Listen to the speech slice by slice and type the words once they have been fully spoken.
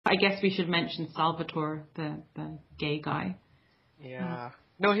I guess we should mention Salvatore, the gay guy. Yeah.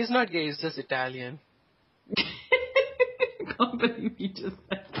 No, he's not gay. He's just Italian. I can't believe you just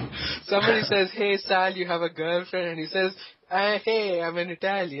said that. Somebody says, "Hey, Sal, you have a girlfriend?" And he says, "Hey, I'm an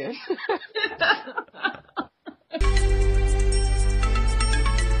Italian."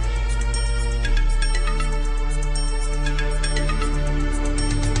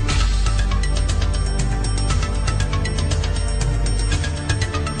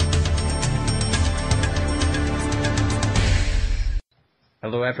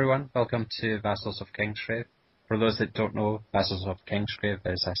 Hello everyone, welcome to Vassals of Kingsgrave. For those that don't know, Vassals of Kingsgrave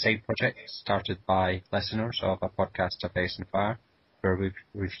is a side project started by listeners of a podcast of Ice and Fire, where we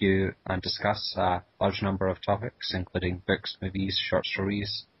review and discuss a large number of topics, including books, movies, short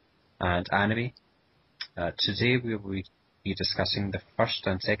stories, and anime. Today we will be discussing the first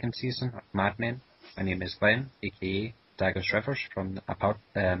and second season of Mad Men. My name is Glenn, aka Daggers Rivers, from a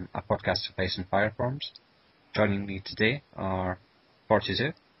podcast of Ice and Fire forums. Joining me today are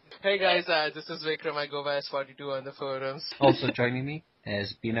fortytwo. Hey guys, this is Vikram. I go by as fortytwo on the forums. Also joining me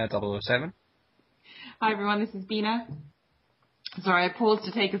is Bina007. Hi everyone, this is Bina. Sorry, I paused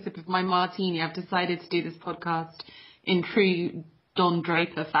to take a sip of my martini. I've decided to do this podcast in true Don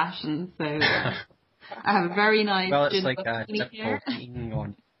Draper fashion, so I have a very nice well, it's gin like a martini typical here. eating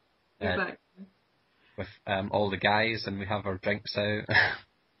on Exactly. with all the guys, and we have our drinks out.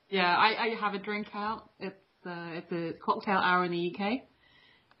 Yeah, I have a drink out. It's a cocktail hour in the UK,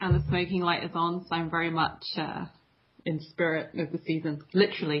 and the smoking light is on, so I'm very much in spirit of the season,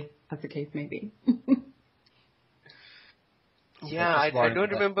 literally, as the case may be. Yeah, I don't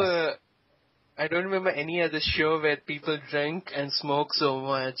remember. I don't remember any other show where people drink and smoke so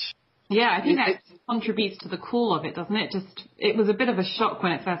much. Yeah, I think that contributes to the cool of it, doesn't it? It was a bit of a shock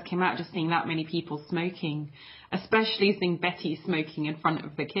when it first came out, just seeing that many people smoking, especially seeing Betty smoking in front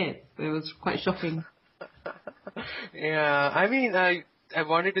of the kids. It was quite shocking. Yeah, I mean, I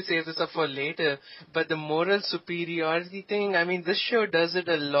wanted to save this up for later, but the moral superiority thing, I mean, this show does it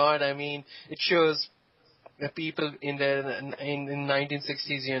a lot. I mean, it shows the people in the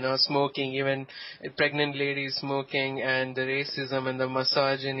 1960s, smoking, even pregnant ladies smoking, and the racism and the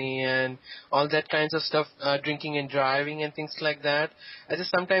misogyny and all that kinds of stuff, drinking and driving and things like that. I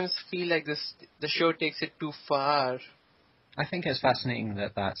just sometimes feel like the show takes it too far. I think it's fascinating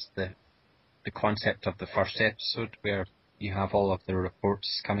that that's the concept of the first episode, where you have all of the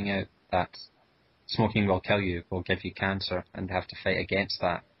reports coming out that smoking will kill you, will give you cancer, and have to fight against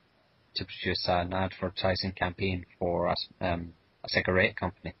that to produce an advertising campaign for a cigarette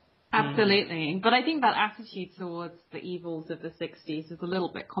company. Absolutely. But I think that attitude towards the evils of the 60s is a little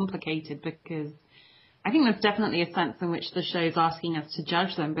bit complicated, because I think there's definitely a sense in which the show's asking us to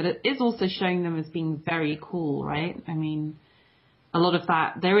judge them, but it is also showing them as being very cool, right? I mean, a lot of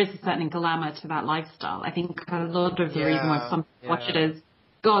that, there is a certain glamour to that lifestyle. I think a lot of the reason why some watch it is,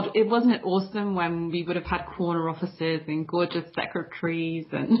 God, wasn't it awesome when we would have had corner offices and gorgeous secretaries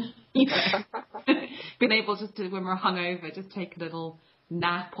and, been able just to, when we're hungover, just take a little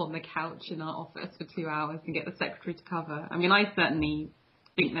nap on the couch in our office for 2 hours and get the secretary to cover. I mean, I certainly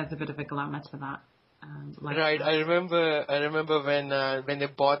think there's a bit of a glamour to that. Right, I remember when they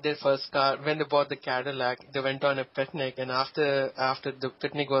bought their first car, when they bought the Cadillac, they went on a picnic, and after the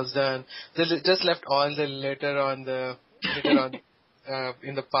picnic was done, they just left all the litter on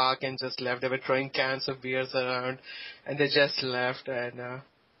in the park and just left. They were throwing cans of beers around, and they just left. And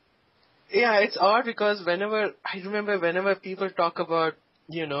yeah, it's odd because whenever people talk about,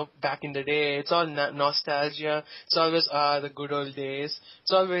 back in the day, it's all nostalgia. It's always the good old days.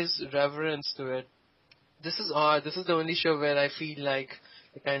 It's always reverence to it. This is odd. This is the only show where I feel like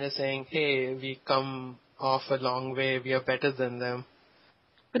they're kind of saying, hey, we come off a long way. We are better than them.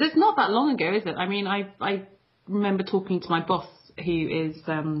 But it's not that long ago, is it? I mean, I remember talking to my boss, who is,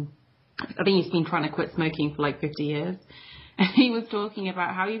 I think he's been trying to quit smoking for like 50 years. And he was talking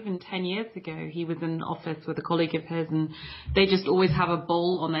about how even 10 years ago, he was in an office with a colleague of his, and they just always have a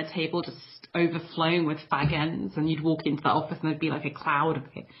bowl on their table just overflowing with fag ends, and you'd walk into that office and there'd be like a cloud of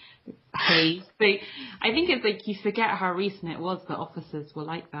haze. So I think it's like you forget how recent it was that offices were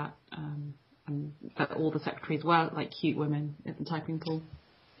like that, and that all the secretaries were like cute women at the typing pool.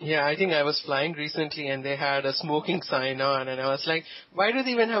 Yeah, I think I was flying recently and they had a smoking sign on, and I was like, why do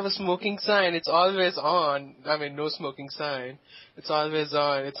they even have a smoking sign? It's always on. I mean, no smoking sign. It's always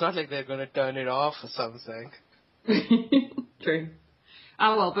on. It's not like they're going to turn it off or something. True.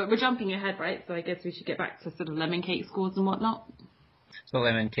 Oh, well, but we're jumping ahead, right? So I guess we should get back to sort of lemon cake scores and whatnot. So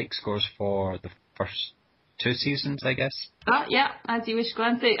lemon cake scores for the first 2 seasons, I guess. Yeah, as you wish,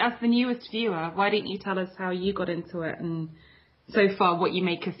 Glenn. So as the newest viewer, why don't you tell us how you got into it and so far what you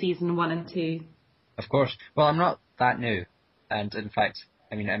make of season 1 and 2. Of course. Well, I'm not that new. And in fact,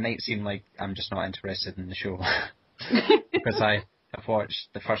 I mean, it might seem like I'm just not interested in the show. Because I have watched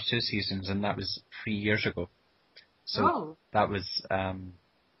the first 2 seasons, and that was 3 years ago. So that was...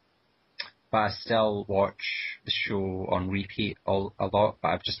 but I still watch the show on repeat a lot, but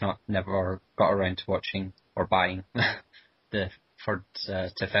I've just never got around to watching or buying the 3rd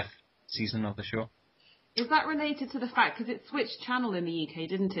to 5th season of the show. Is that related to the fact, because it switched channel in the UK,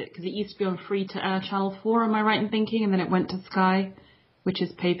 didn't it? Because it used to be on free-to-air Channel 4, am I right in thinking? And then it went to Sky, which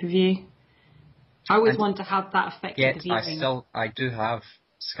is pay-per-view. I always wonder how that affected the viewing. I do have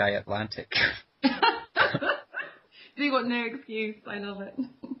Sky Atlantic. So you got no excuse, I love it.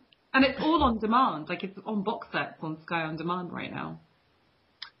 And it's all on demand, like it's on box sets on Sky On Demand right now.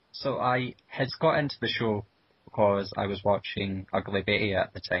 So I had got into the show because I was watching Ugly Betty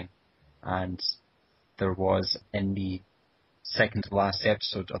at the time, and there was, in the second to last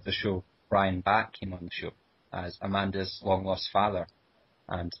episode of the show, Brian Back came on the show as Amanda's long-lost father.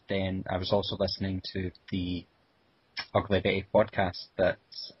 And then I was also listening to the Ugly Betty podcast that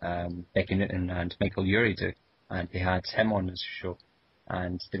Becky Newton and Michael Urie do, and they had him on the show.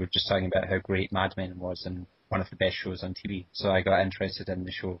 And they were just talking about how great Mad Men was and one of the best shows on TV. So I got interested in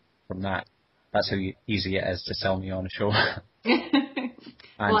the show from that. That's how easy it is to sell me on a show.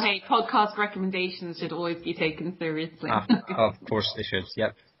 Well, hey, podcast recommendations should always be taken seriously. Of course they should,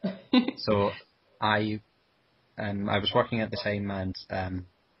 yep. So I was working at the time, and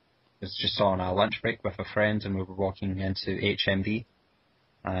was just on a lunch break with a friend, and we were walking into HMV,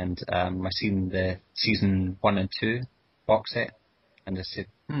 and I seen the season 1 and 2 box set. And I said,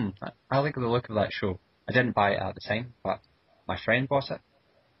 I like the look of that show. I didn't buy it at the time, but my friend bought it.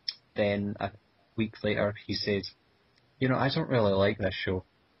 Then a week later, he said, I don't really like this show.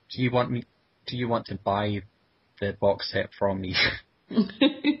 Do you want to buy the box set from me?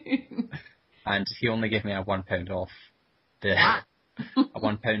 And he only gave me a £1 off a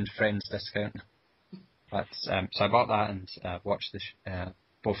 £1 friend's discount. But so I bought that and watched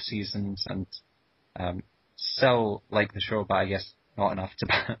both seasons, and still like the show, but I guess not enough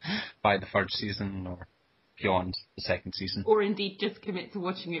to buy the 3rd season or beyond the 2nd season. Or indeed just commit to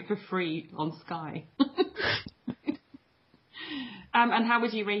watching it for free on Sky. And how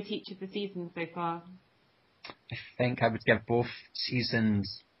would you rate each of the seasons so far? I think I would give both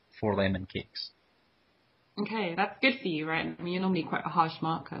seasons 4 lemon cakes. Okay, that's good for you, right? I mean, you're normally quite a harsh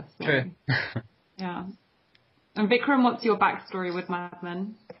marker. So. True. Yeah. And Vikram, what's your backstory with Mad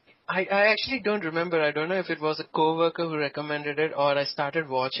Men? I actually don't remember. I don't know if it was a coworker who recommended it or I started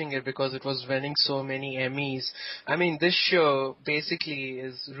watching it because it was winning so many Emmys. I mean, this show basically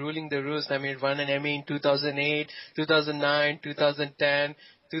is ruling the roost. I mean, it won an Emmy in 2008, 2009, 2010,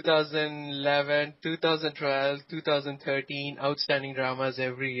 2011, 2012, 2013, outstanding dramas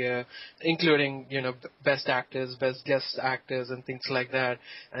every year, including, best actors, best guest actors and things like that.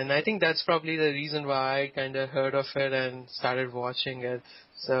 And I think that's probably the reason why I kind of heard of it and started watching it.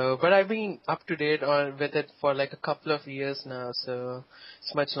 So, but I've been up to date with it for like a couple of years now, so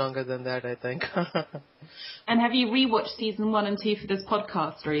it's much longer than that, I think. And have you rewatched season 1 and 2 for this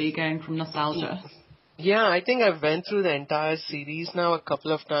podcast, or are you going from nostalgia? Yeah, I think I've went through the entire series now a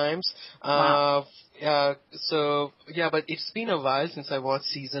couple of times. Wow. But it's been a while since I watched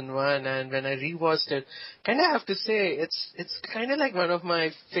season 1, and when I rewatched it, kind of have to say it's kind of like one of my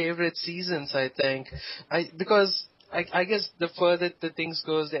favorite seasons, I think. Because I guess the further the things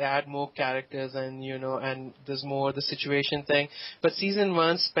goes, they add more characters and, and there's more the situation thing. But season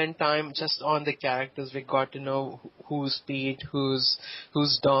 1 spent time just on the characters. We got to know who's Pete, who's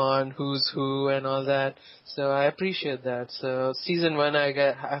Dawn, who's who, and all that. So I appreciate that. So season 1, I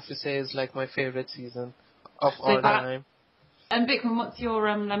have to say, is like my favorite season of all time. And Vikram, what's your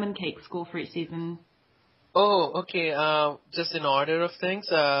lemon cake score for each season? Oh, okay. Just in order of things,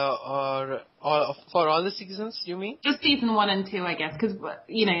 or for all the seasons, you mean? Just season 1 and 2, I guess, because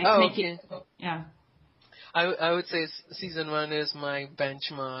yeah. I would say season 1 is my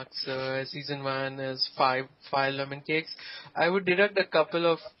benchmark. So season 1 is five lemon cakes. I would deduct a couple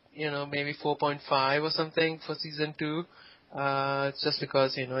of, maybe 4.5 or something for season 2, just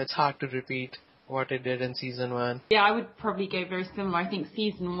because it's hard to repeat what it did in season 1. Yeah, I would probably go very similar. I think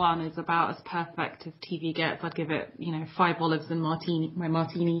season 1 is about as perfect as TV gets. I'd give it, 5 olives and my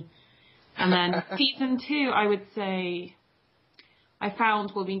martini. And then season 2, I would say, I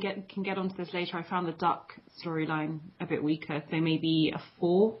found, we can get onto this later, I found the duck storyline a bit weaker, so maybe a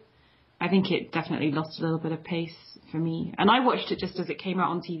 4. I think it definitely lost a little bit of pace for me. And I watched it just as it came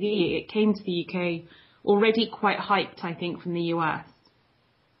out on TV. It came to the UK already quite hyped, I think, from the US.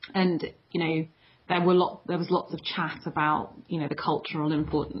 And, there was lots of chat about, the cultural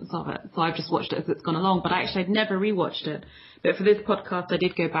importance of it. So I've just watched it as it's gone along. But actually, I'd never rewatched it. But for this podcast, I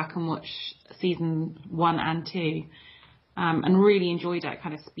did go back and watch season 1 and 2, and really enjoyed it. I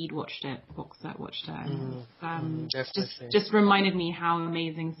kind of speed watched it, box set watched it. And, just reminded me how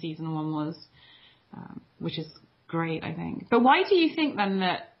amazing season 1 was, which is great, I think. But why do you think then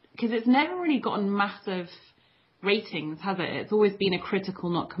that? Because it's never really gotten massive ratings, has it? It's always been a critical,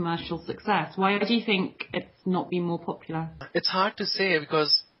 not commercial success. Why do you think it's not been more popular? It's hard to say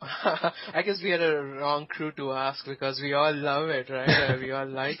because I guess we had a wrong crew to ask because we all love it, right? We all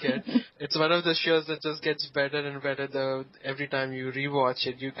like it. It's one of the shows that just gets better and better every time you rewatch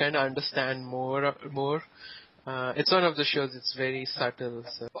it. You kind of understand more. It's one of the shows, it's very subtle.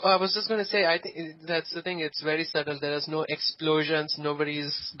 So. I was just going to say, I think that's the thing, it's very subtle. There is no explosions,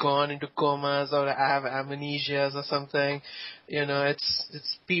 nobody's gone into comas or have amnesias or something.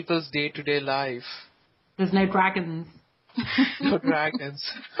 It's people's day-to-day life. There's no dragons. No dragons.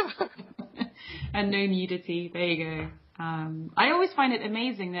 And no nudity, there you go. I always find it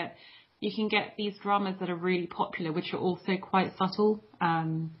amazing that you can get these dramas that are really popular, which are also quite subtle.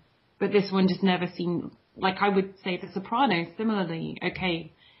 But this one just never seemed... Like I would say The Sopranos, similarly,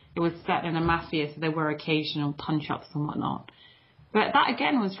 okay, it was set in a mafia, so there were occasional punch-ups and whatnot. But that,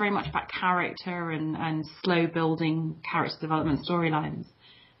 again, was very much about character and slow building character development storylines.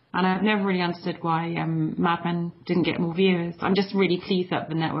 And I've never really understood why Mad Men didn't get more viewers. I'm just really pleased that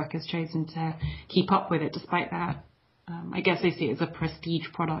the network has chosen to keep up with it despite that. I guess they see it as a prestige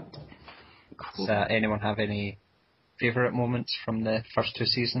product. Cool. Does anyone have any favourite moments from the first 2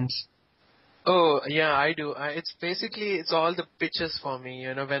 seasons? Oh, yeah, I do. It's all the pitches for me,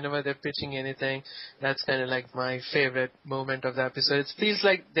 whenever they're pitching anything, that's kind of like my favorite moment of the episode. It feels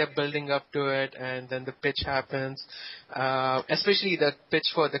like they're building up to it and then the pitch happens, especially that pitch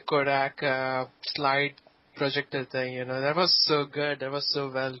for the Kodak slide projector thing, that was so good, that was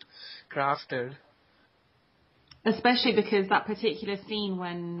so well crafted. Especially because that particular scene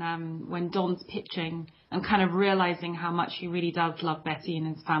when Don's pitching and kind of realizing how much he really does love Betty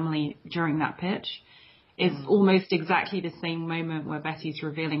and his family during that pitch is almost exactly the same moment where Betty's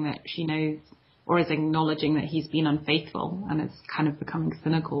revealing that she knows or is acknowledging that he's been unfaithful and it's kind of becoming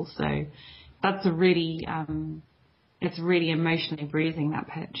cynical. So that's it's really emotionally bruising, that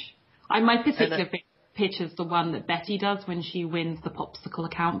pitch. My particular pitch is the one that Betty does when she wins the popsicle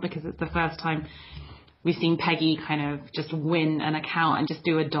account, because it's the first time we've seen Peggy kind of just win an account and just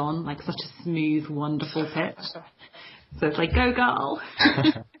do a Don, like such a smooth, wonderful pitch. So it's like, go girl.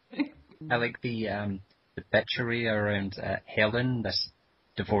 I like the bitchery around Helen, this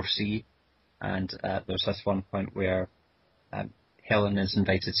divorcee, and there's this one point where Helen is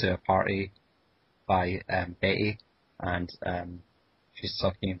invited to a party by Betty, and she's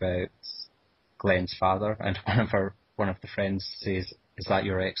talking about Glenn's father, and one of the friends says, "Is that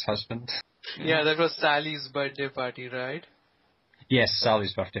your ex-husband?" Yeah, that was Sally's birthday party, right? Yes,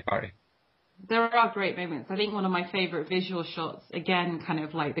 Sally's birthday party. There are great moments. I think one of my favourite visual shots, again, kind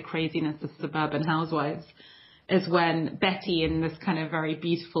of like the craziness of suburban housewives, is when Betty, in this kind of very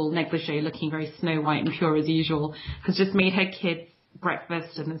beautiful negligee, looking very Snow White and pure as usual, has just made her kids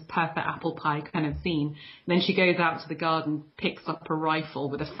breakfast and this perfect apple pie kind of scene. And then she goes out to the garden, picks up a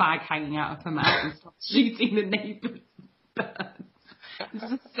rifle with a fag hanging out of her mouth and starts shooting the neighbour's birds.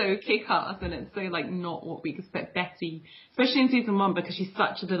 It's just so kick-ass, and it's so, like, not what we expect Betty, especially in season 1, because she's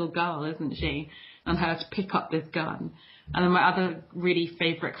such a little girl, isn't she? And her to pick up this gun. And then my other really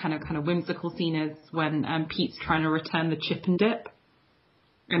favourite kind of whimsical scene is when Pete's trying to return the chip and dip.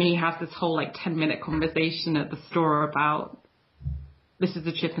 And he has this whole, 10-minute conversation at the store about, this is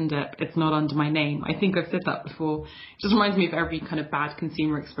a chip and dip, it's not under my name. I think I've said that before. It just reminds me of every kind of bad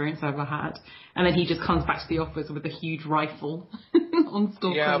consumer experience I've ever had. And then he just comes back to the office with a huge rifle on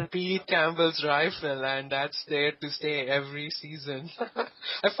store. Yeah, Pete Campbell's rifle, and that's there to stay every season.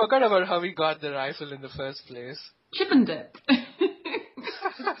 I forgot about how he got the rifle in the first place. Chip and dip.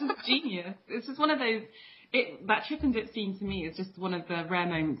 It's just genius. It's just one of those... that chip and dip scene to me is just one of the rare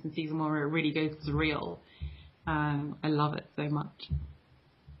moments in season 1 where it really goes surreal. I love it so much.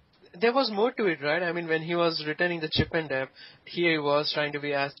 There was more to it, right? I mean, when he was returning the chip and dip, he was trying to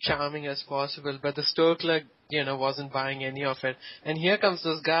be as charming as possible, but the store clerk, wasn't buying any of it. And here comes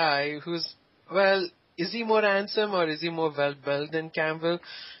this guy who's, well, is he more handsome or is he more well-built than Campbell?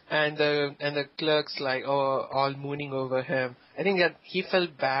 And the clerk's all mooning over him. I think that he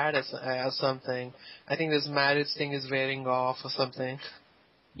felt bad as something. I think this marriage thing is wearing off or something.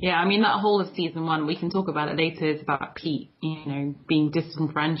 Yeah, I mean, that whole of season 1, we can talk about it later, is about Pete, being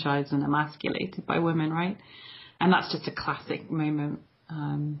disenfranchised and emasculated by women, right? And that's just a classic moment.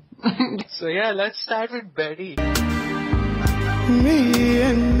 So yeah, let's start with Betty. Me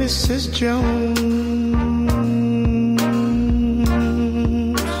and Mrs. Jones,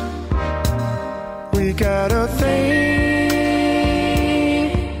 we got a thing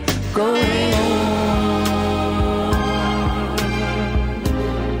going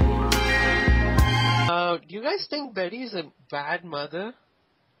on. Do you guys think Betty is a bad mother?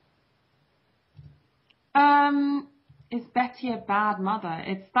 Is Betty a bad mother?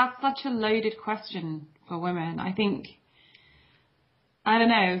 That's such a loaded question for women. I don't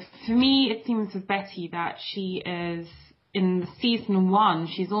know. For me, it seems with Betty that she is, in season 1,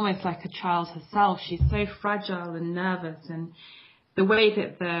 she's almost like a child herself. She's so fragile and nervous, and the way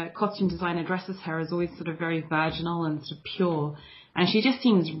that the costume designer dresses her is always sort of very virginal and sort of pure, and she just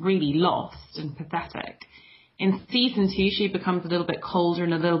seems really lost and pathetic. In season 2, she becomes a little bit colder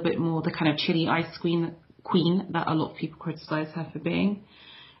and a little bit more the kind of chilly ice queen that a lot of people criticize her for being.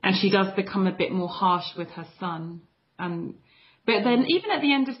 And she does become a bit more harsh with her son. But then even at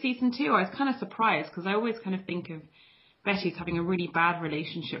the end of season 2, I was kind of surprised, because I always kind of think of Betty as having a really bad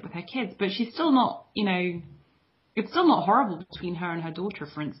relationship with her kids, but she's still not, it's still not horrible between her and her daughter,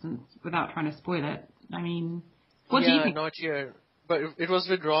 for instance, without trying to spoil it. I mean, what do you think? Yeah, not here. But it was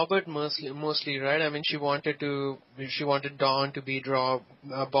with Robert mostly, right? I mean, she wanted Dawn to be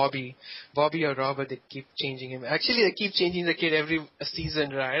Bobby or Robert. They keep changing him. Actually, they keep changing the kid every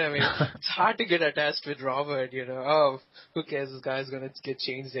season, right? I mean, it's hard to get attached with Robert, Oh, who cares? This guy's gonna get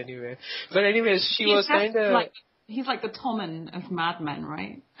changed anyway. But anyways, she was kind of he's like the Tommen of Mad Men,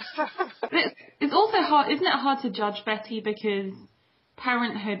 right? It's also hard, isn't it hard to judge Betty, because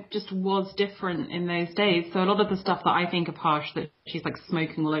parenthood just was different in those days. So a lot of the stuff that I think of harsh, that she's like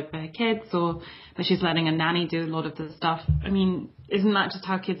smoking all over her kids, or that she's letting a nanny do a lot of the stuff. I mean, isn't that just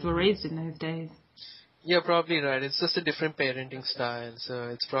how kids were raised in those days? You're probably right. It's just a different parenting style, so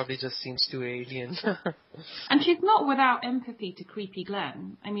it's probably just seems too alien. And she's not without empathy to creepy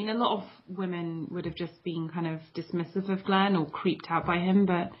Glenn. I mean, a lot of women would have just been kind of dismissive of Glenn or creeped out by him,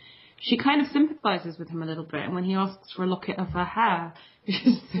 but she kind of sympathizes with him a little bit. And when he asks for a locket of her hair, which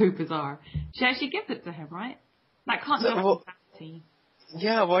is so bizarre, she actually gives it to him, right? That can't be insanity.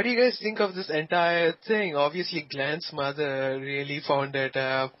 Yeah, what do you guys think of this entire thing? Obviously, Glenn's mother really found it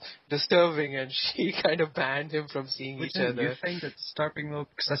disturbing, and she kind of banned him from seeing each other. Didn't you find it disturbing, though?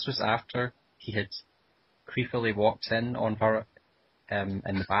 Because this was after he had creepily walked in on her in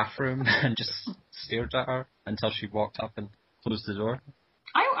the bathroom and just stared at her until she walked up and closed the door.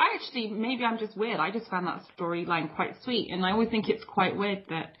 I actually, maybe I'm just weird, I just found that storyline quite sweet, and I always think it's quite weird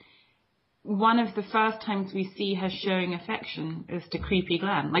that one of the first times we see her showing affection is to creepy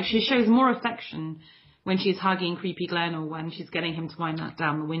Glenn. Like, she shows more affection when she's hugging creepy Glenn, or when she's getting him to wind that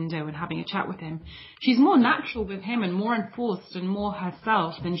down the window and having a chat with him. She's more natural with him and more enforced and more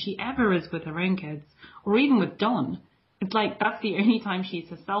herself than she ever is with her own kids, or even with Don. It's like that's the only time she's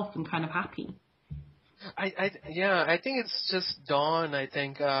herself and kind of happy. I think it's just Dawn. I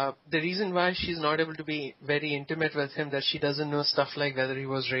think the reason why she's not able to be very intimate with him, that she doesn't know stuff like whether he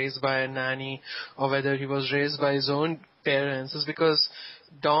was raised by a nanny or whether he was raised by his own parents, is because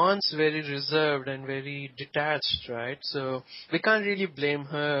Dawn's very reserved and very detached, right? So we can't really blame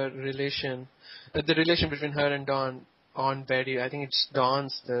the relation between her and Dawn on Betty. I think it's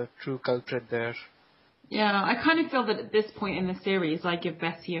Dawn's the true culprit there. Yeah, I kind of feel that at this point in the series, I give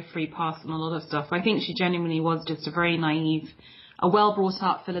Betty a free pass on a lot of stuff. I think she genuinely was just a very naive, a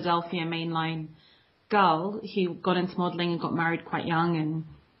well-brought-up Philadelphia mainline girl who got into modelling and got married quite young, and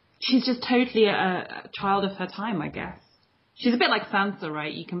she's just totally a child of her time, I guess. She's a bit like Sansa,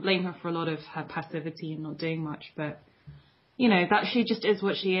 right? You can blame her for a lot of her passivity and not doing much, but, that she just is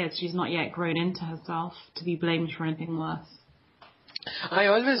what she is. She's not yet grown into herself to be blamed for anything worse. I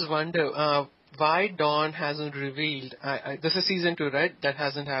always wonder why Dawn hasn't revealed. This is season 2, right? That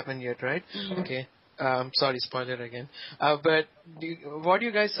hasn't happened yet, right? Mm-hmm. Okay. Sorry, spoiler again. But what do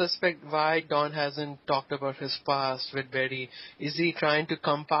you guys suspect why Dawn hasn't talked about his past with Betty? Is he trying to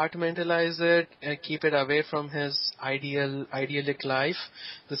compartmentalize it and keep it away from his idyllic life,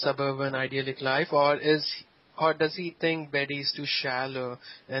 the suburban idyllic life, or does he think Betty is too shallow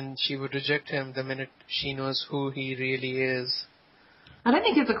and she would reject him the minute she knows who he really is? I don't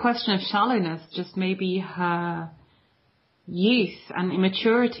think it's a question of shallowness, just maybe her youth and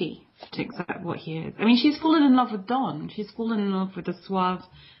immaturity to accept what he is. I mean, she's fallen in love with Don. She's fallen in love with the suave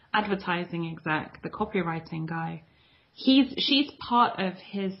advertising exec, the copywriting guy. She's part of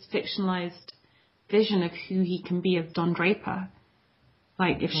his fictionalized vision of who he can be as Don Draper.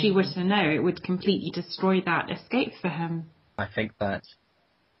 Like, if she were to know, it would completely destroy that escape for him. I think that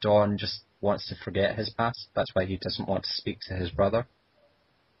Don just wants to forget his past. That's why he doesn't want to speak to his brother.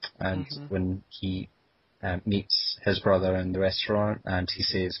 And when he meets his brother in the restaurant, and he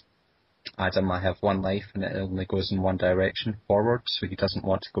says, Adam, I have one life and it only goes in one direction, forward, so he doesn't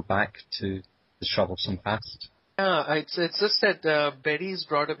want to go back to his troublesome past. Yeah, it's just that Betty's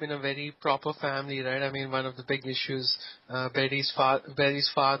brought up in a very proper family, right? I mean, one of the big issues Betty's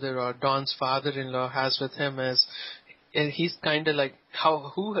father or Don's father-in-law has with him is he's kind of like,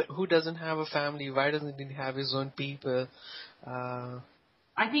 who doesn't have a family? Why doesn't he have his own people?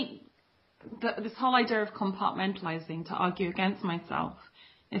 I think this whole idea of compartmentalizing to argue against myself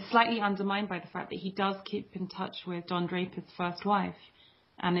is slightly undermined by the fact that he does keep in touch with Don Draper's first wife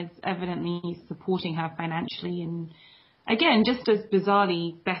and is evidently supporting her financially. And again, just as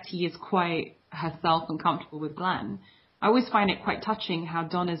bizarrely, Betty is quite herself and comfortable with Glenn. I always find it quite touching how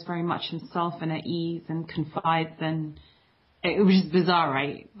Don is very much himself and at ease and confides, and it was just bizarre,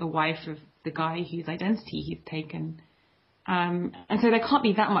 right? The wife of the guy whose identity he's taken. And so there can't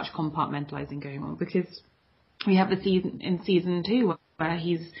be that much compartmentalizing going on, because we have the scene in season 2 where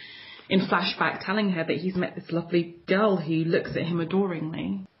he's in flashback telling her that he's met this lovely girl who looks at him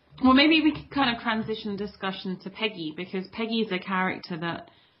adoringly. Well, maybe we could kind of transition the discussion to Peggy, because Peggy's a character that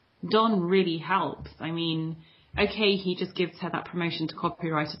Don really helps. I mean, okay, he just gives her that promotion to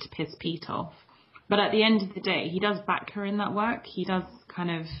copywriter to piss Pete off, but at the end of the day, he does back her in that work. He does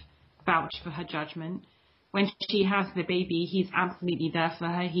kind of vouch for her judgment. When she has the baby, he's absolutely there for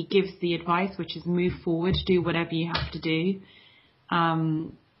her. He gives the advice, which is move forward, do whatever you have to do.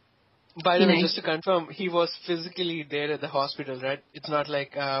 By the way, just to confirm, he was physically there at the hospital, right? It's not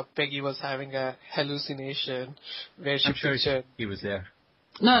like Peggy was having a hallucination where she pictured... he was there.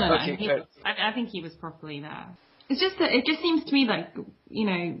 No. Okay, I think he was properly there. It's just that it just seems to me like,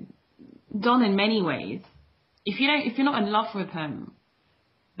 Don in many ways, if you're not in love with him,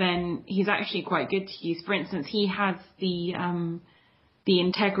 then he's actually quite good to use. For instance, he has the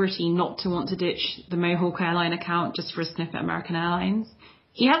integrity not to want to ditch the Mohawk airline account just for a sniff at American Airlines.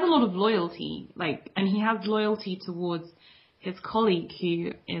 He has a lot of loyalty, and he has loyalty towards his colleague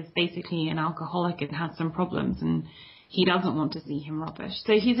who is basically an alcoholic and has some problems, and he doesn't want to see him rubbish.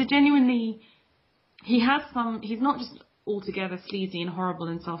 So he's he's not just altogether sleazy and horrible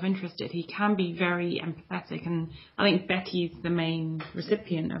and self-interested. He can be very empathetic, and I think Betty's the main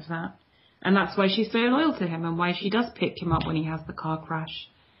recipient of that. And that's why she's so loyal to him and why she does pick him up when he has the car crash.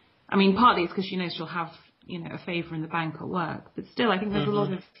 I mean, partly it's because she knows she'll have, a favour in the bank at work. But still, I think there's a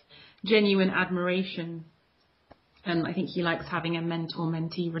lot of genuine admiration. And I think he likes having a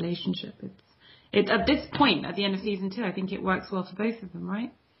mentor-mentee relationship. At this point, at the end of season 2, I think it works well for both of them,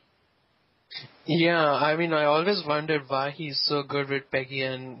 right? Yeah, I mean, I always wondered why he's so good with Peggy,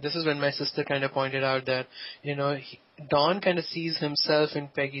 and this is when my sister kind of pointed out that, Don kind of sees himself in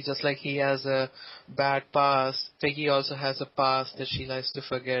Peggy just like he has a bad past. Peggy also has a past that she likes to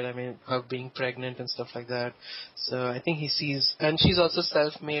forget, I mean, her being pregnant and stuff like that. So I think he sees, and she's also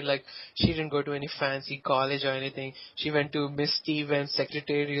self-made, like, she didn't go to any fancy college or anything. She went to Miss Stevens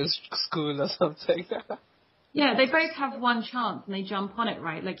secretarial school or something like that. Yeah, they both have one chance and they jump on it,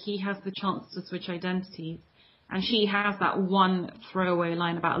 right? Like, he has the chance to switch identities, and she has that one throwaway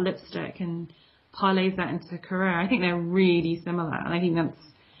line about lipstick and parlays that into her career. I think they're really similar, and I think that's,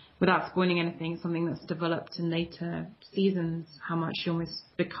 without spoiling anything, something that's developed in later seasons, how much she almost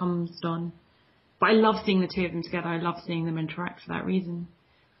becomes Don. But I love seeing the two of them together. I love seeing them interact for that reason.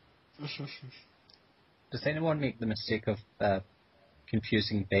 Does anyone make the mistake of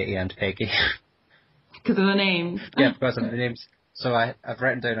confusing Betty and Peggy? Because of the names. Yeah, because of the names. So I've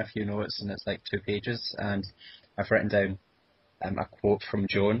written down a few notes, and it's like 2 pages, and I've written down a quote from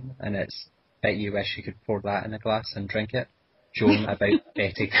Joan, and it's, "Bet you wish you could pour that in a glass and drink it." Joan about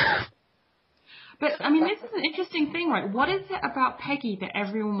Betty. But, I mean, this is an interesting thing, right? What is it about Peggy that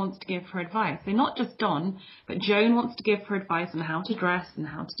everyone wants to give her advice? So not just Don, but Joan wants to give her advice on how to dress and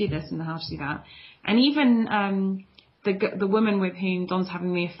how to do this and how to do that. And even the woman with whom Don's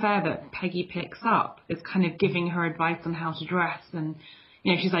having the affair that Peggy picks up is kind of giving her advice on how to dress. And,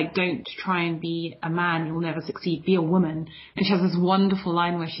 she's like, don't try and be a man, you'll never succeed, be a woman. And she has this wonderful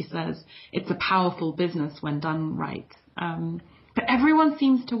line where she says, it's a powerful business when done right. But everyone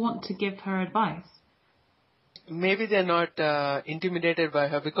seems to want to give her advice. Maybe they're not intimidated by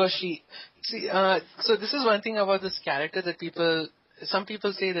her because so this is one thing about this character that some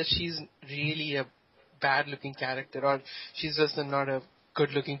people say that she's really a bad-looking character, or she's just not a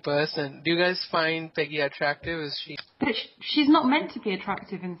good-looking person. Do you guys find Peggy attractive? Is she? But she's not meant to be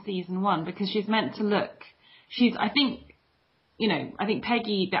attractive in season 1 because she's meant to look. I think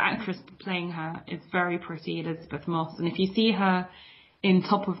Peggy, the actress playing her, is very pretty, Elizabeth Moss. And if you see her in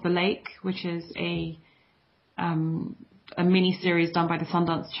Top of the Lake, which is a a mini-series done by the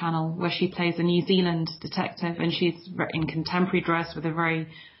Sundance Channel where she plays a New Zealand detective, and she's in contemporary dress with a very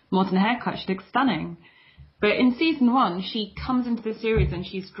modern haircut. She looks stunning. But in season 1, she comes into the series and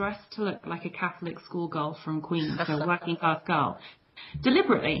she's dressed to look like a Catholic schoolgirl from Queens, so a working class girl,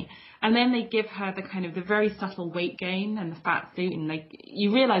 deliberately. And then they give her the kind of the very subtle weight gain and the fat suit, and like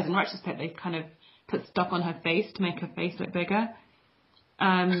you realise in retrospect they've kind of put stuff on her face to make her face look bigger.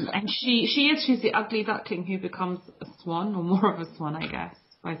 And she's the ugly duckling who becomes a swan, or more of a swan, I guess,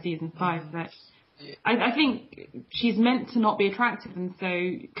 by season 5. But I think she's meant to not be attractive, and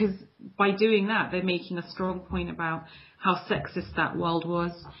so, because by doing that, they're making a strong point about how sexist that world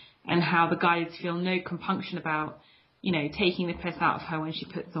was, and how the guys feel no compunction about, you know, taking the piss out of her when she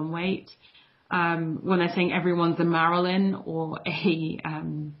puts on weight. When they're saying everyone's a Marilyn or a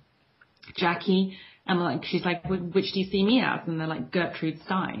Jackie, and like she's like, which do you see me as? And they're like, Gertrude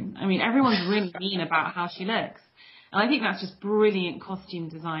Stein. I mean, everyone's really mean about how she looks, and I think that's just brilliant costume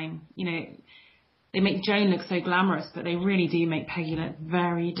design. You know, they make Joan look so glamorous, but they really do make Peggy look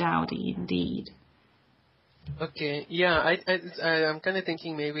very dowdy indeed. Okay, yeah, I'm kind of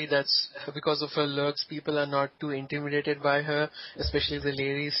thinking maybe that's because of her looks, people are not too intimidated by her, especially the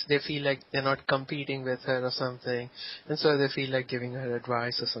ladies. They feel like they're not competing with her or something, and so they feel like giving her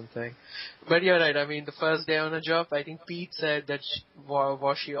advice or something. But you're right, I mean, the first day on a job, I think Pete said that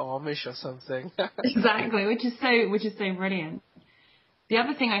was she Amish or something. Exactly, which is so brilliant. The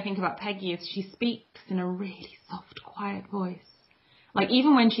other thing I think about Peggy is she speaks in a really soft, quiet voice. Like,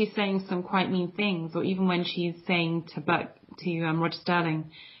 even when she's saying some quite mean things, or even when she's saying to Roger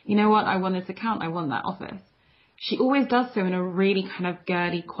Sterling, you know what, I want this account, I want that office. She always does so in a really kind of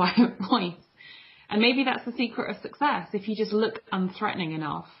girly, quiet voice. And maybe that's the secret of success. If you just look unthreatening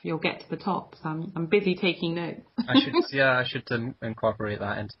enough, you'll get to the top. So I'm busy taking notes. I should incorporate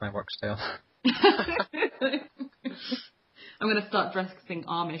that into my work style. I'm going to start dressing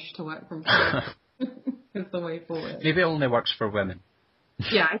Amish to work from home. It's the way forward. Maybe it only works for women.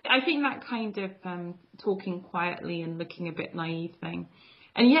 Yeah, I think that kind of talking quietly and looking a bit naive thing.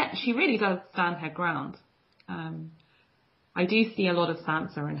 And yet, she really does stand her ground. I do see a lot of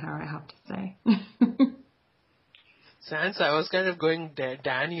Sansa in her, I have to say. Sansa, I was kind of going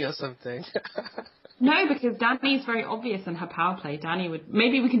Dany or something. No, because Dany's very obvious in her power play. Dany would...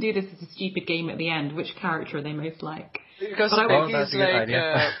 Maybe we can do this as a stupid game at the end. Which character are they most like? Because that's a good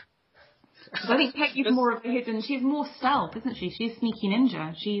idea. I think Peggy's more of a hidden. She's more stealth, isn't she? She's sneaky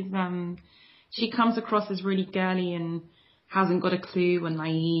ninja. She comes across as really girly and hasn't got a clue and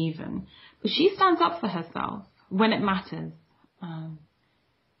naive, but she stands up for herself when it matters.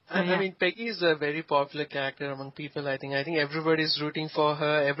 I mean, Peggy is a very popular character among people. I think everybody's rooting for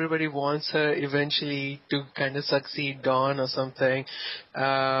her. Everybody wants her eventually to kind of succeed Dawn or something.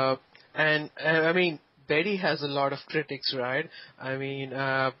 And I mean, Betty has a lot of critics, right? I mean,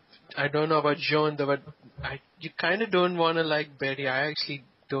 I don't know about Joan, though, but you kind of don't want to like Betty. I actually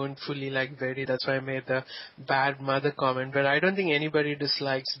don't fully like Betty. That's why I made the bad mother comment. But I don't think anybody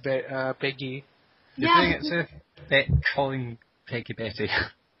dislikes Peggy. Yeah. Calling Peggy Betty.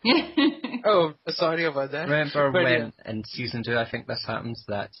 Oh, sorry about that. Remember when in season 2, I think this happens,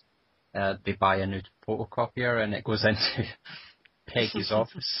 that they buy a new photocopier and it goes into Peggy's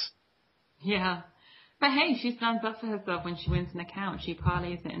office? Yeah. But hey, she stands up for herself when she wins an account. She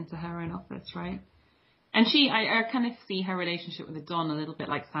parlays it into her own office, right? And I kind of see her relationship with the Don a little bit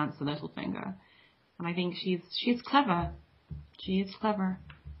like Sansa Littlefinger. And I think she's clever. She is clever.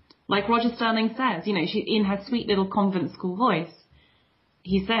 Like Roger Sterling says, you know, she in her sweet little convent school voice,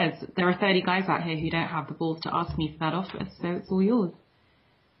 he says, there are 30 guys out here who don't have the balls to ask me for that office, so it's all yours.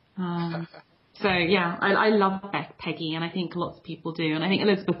 So, yeah, I love Peggy, and I think lots of people do. And I think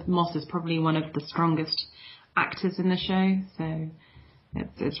Elizabeth Moss is probably one of the strongest actors in the show, so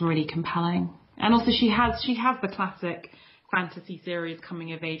it's really compelling. And also she has the classic fantasy series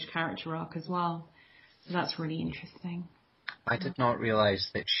coming-of-age character arc as well. So that's really interesting. I did not realise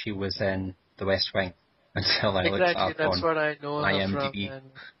that she was in The West Wing until I looked up Exactly, that's what I know her IMDb.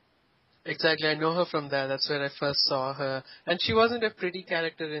 from. Exactly, I know her from that. That's where I first saw her. And she wasn't a pretty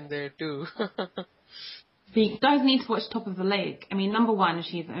character in there too. You guys need to watch Top of the Lake. I mean, number one,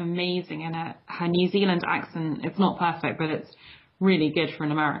 she's amazing, and her New Zealand accent, it's not perfect, but it's really good for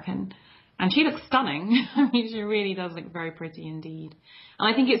an American. And she looks stunning. I mean, she really does look very pretty indeed.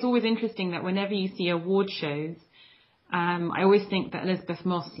 And I think it's always interesting that whenever you see award shows, I always think that Elizabeth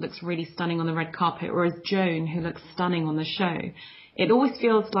Moss looks really stunning on the red carpet, whereas Joan, who looks stunning on the show, it always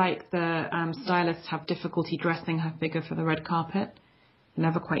feels like the stylists have difficulty dressing her figure for the red carpet. They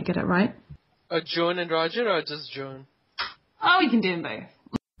never quite get it right. Joan and Roger, or just Joan? Oh, we can do them both.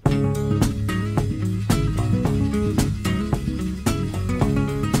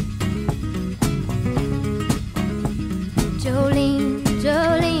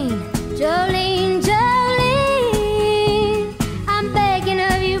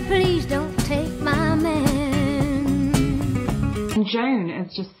 Joan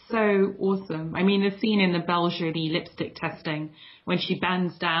is just so awesome. I mean, the scene in the Belle Jolie lipstick testing when she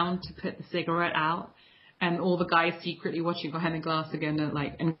bends down to put the cigarette out and all the guys secretly watching behind the glass again,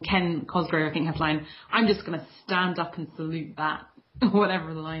 and Ken Cosgrove, I think, has line, "I'm just going to stand up and salute that,"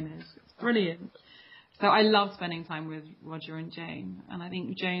 whatever the line is. It's brilliant. So I love spending time with Roger and Joan. And I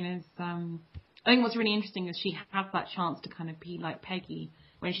think Joan is, I think what's really interesting is she has that chance to kind of be like Peggy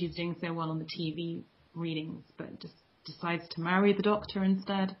when she's doing so well on the TV readings, but just decides to marry the Doctor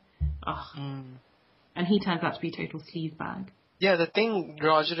instead. And he turns out to be a total sleazebag. Yeah, the thing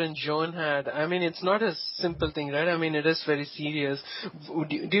Roger and Joan had, I mean, it's not a simple thing, right? I mean, it is very serious.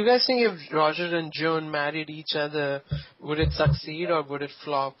 Do you guys think if Roger and Joan married each other, would it succeed or would it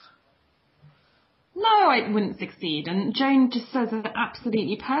flop? No, it wouldn't succeed. And Joan just says it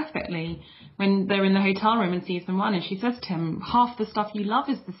absolutely perfectly when they're in the hotel room in season 1, and she says to him, "Half the stuff you love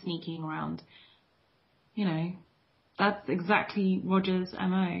is the sneaking around." You know, that's exactly Roger's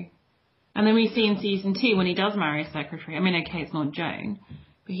MO. And then we see in season 2 when he does marry a secretary. I mean, okay, it's not Joan,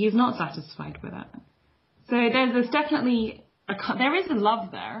 but he's not satisfied with it. So there's definitely there is a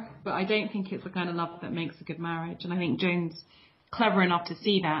love there, but I don't think it's the kind of love that makes a good marriage. And I think Joan's clever enough to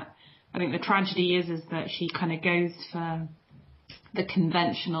see that. I think the tragedy is that she kind of goes for the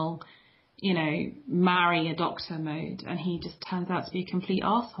conventional, marry a doctor mode, and he just turns out to be a complete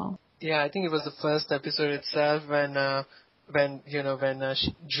arsehole. Yeah, I think it was the first episode itself when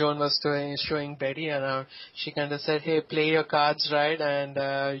Joan was showing Betty around. She kind of said, "Hey, play your cards right,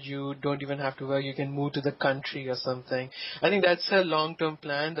 and you don't even have to work. You can move to the country or something." I think that's her long-term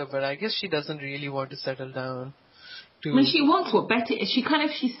plan, though. But I guess she doesn't really want to settle down. I mean, she wants what Betty.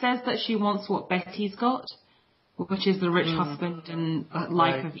 She says that she wants what Betty's got, which is the rich husband and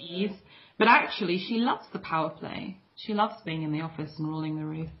life of ease. But actually, she loves the power play. She loves being in the office and ruling the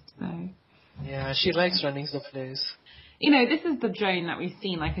roost. So yeah, she likes running the place. This is the Joan that we've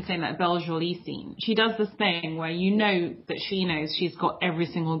seen, like I say, in that Belle Jolie scene. She does this thing where that she knows she's got every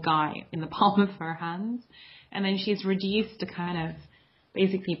single guy in the palm of her hands, and then she's reduced to kind of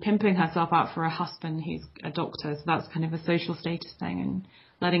basically pimping herself out for a husband who's a doctor, so that's kind of a social status thing, and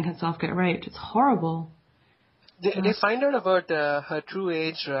letting herself get raped. It's horrible. They find out about her true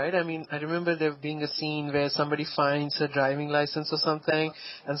age, right? I mean, I remember there being a scene where somebody finds her driving license or something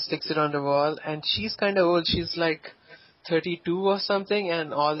and sticks it on the wall, and she's kind of old. She's like 32 or something,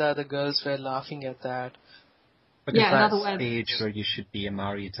 and all the other girls were laughing at that. Because that's the age where you should be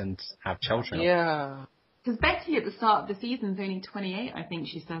married and have children. Yeah. Because Betty at the start of the season is only 28, I think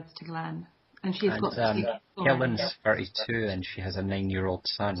she says to Glenn. And she's got... Helen's 32 and she has a 9-year-old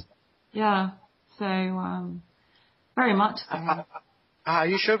son. Yeah, so very much so. Are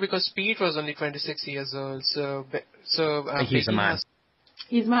you sure? Because Pete was only 26 years old, so he's a man.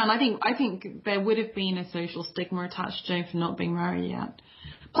 He's a man. I think there would have been a social stigma attached to Joan for not being married yet.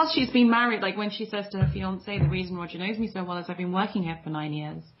 Plus, she's been married, like when she says to her fiancé, "The reason Roger knows me so well is I've been working here for 9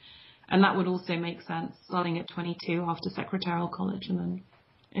 years." And that would also make sense, starting at 22 after secretarial college and then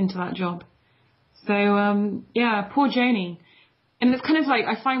into that job. So, poor Joni. And it's kind of like,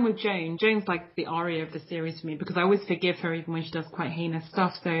 I find with Joan's like the Aria of the series for me, because I always forgive her even when she does quite heinous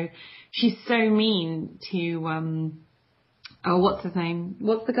stuff. So she's so mean to, what's his name?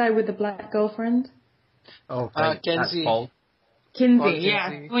 What's the guy with the black girlfriend? Oh, right. Kinsey. Kinsey, yeah.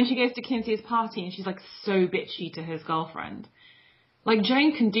 When she goes to Kinsey's party and she's like so bitchy to his girlfriend. Like,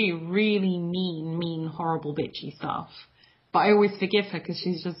 Joan can do really mean, horrible, bitchy stuff. But I always forgive her because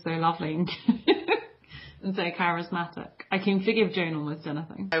she's just so lovely and so charismatic. I can forgive Joan almost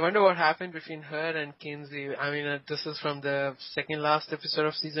anything. I wonder what happened between her and Kinsey. I mean, this is from the second last episode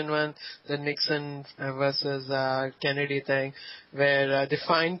of season 1, the Nixon versus Kennedy thing, where they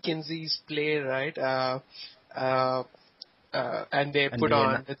find Kinsey's play, right? And they put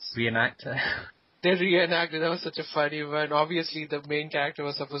on... Reenact it. They reenacted. That was such a funny one. Obviously, the main character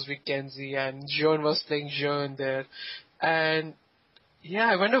was supposed to be Kenzie, and Joan was playing Joan there. And yeah,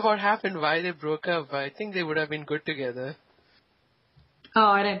 I wonder what happened, why they broke up. I think they would have been good together. Oh,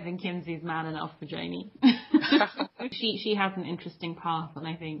 I don't think Kenzie's man enough for Janie. She has an interesting path, and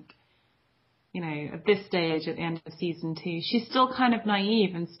I think, at this stage, at the end of season 2, she's still kind of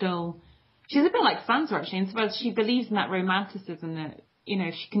naive and still... She's a bit like Sansa, actually, in suppose she believes in that romanticism that,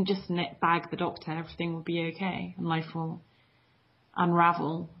 if she can just bag the Doctor, everything will be okay and life will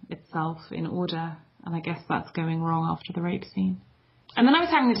unravel itself in order. And I guess that's going wrong after the rape scene. And then I was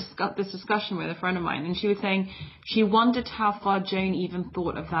having this discussion with a friend of mine, and she was saying she wondered how far Joan even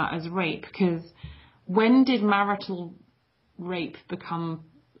thought of that as rape, because when did marital rape become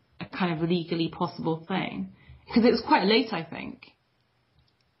a kind of legally possible thing? Because it was quite late, I think.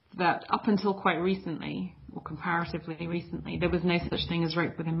 That up until quite recently, or comparatively recently, there was no such thing as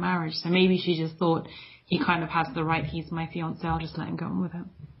rape within marriage. So maybe she just thought he kind of has the right, he's my fiancé, I'll just let him go on with it.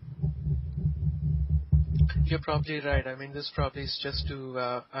 You're probably right. I mean, this probably is just too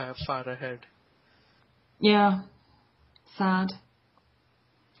far ahead. Yeah. Sad.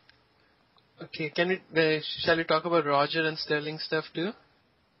 Okay, shall we talk about Roger and Sterling stuff too?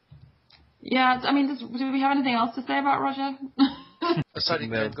 Yeah, I mean, do we have anything else to say about Roger? Sorry,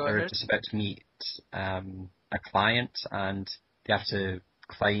 Well, go they're ahead. just about to meet a client, and they have to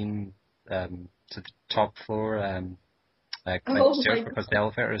climb to the top floor, climb the stairs because the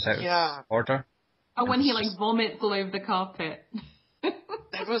elevator is out of order. Oh, when he vomits all over the carpet.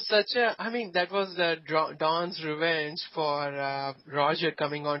 That was that was Don's revenge for Roger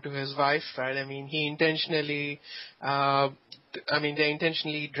coming on to his wife, right? I mean, he intentionally, they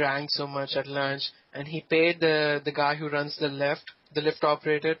intentionally drank so much at lunch, and he paid the guy who runs the lift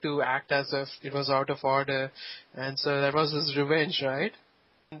operator to act as if it was out of order, and so that was his revenge, right?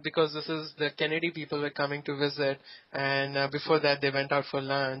 Because this is the Kennedy people were coming to visit, and before that they went out for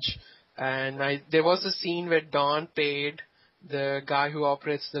lunch, and there was a scene where Don paid the guy who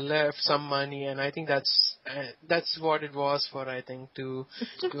operates the lift some money, and I think that's what it was for. I think to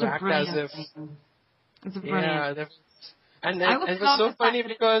act as if it's a brilliant. Yeah, and it was so funny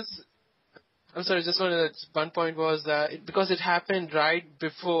because I'm sorry. Just one point was that because it happened right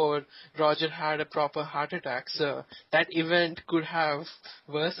before Roger had a proper heart attack, so that event could have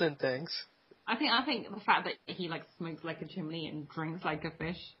worsened things. I think the fact that he smokes like a chimney and drinks like a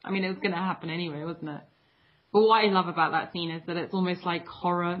fish. I mean, it was going to happen anyway, wasn't it? But what I love about that scene is that it's almost like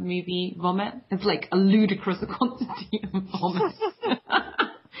horror movie vomit. It's like a ludicrous quantity of vomit.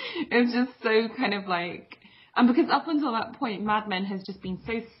 It's just so kind of and because up until that point, Mad Men has just been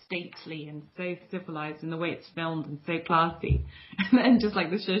so stately and so civilized in the way it's filmed and so classy. And then just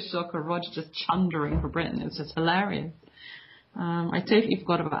the sheer shock of Roger just chundering for Britain is just hilarious. I totally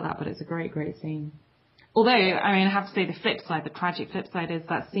forgot about that, but it's a great, great scene. Although, I mean, I have to say the tragic flip side is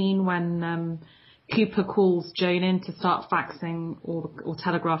that scene when Cooper calls Joan in to start faxing or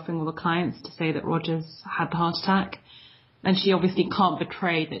telegraphing all the clients to say that Roger's had the heart attack. And she obviously can't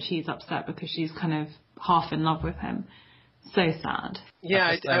betray that she's upset because she's kind of half in love with him. So sad. Yeah,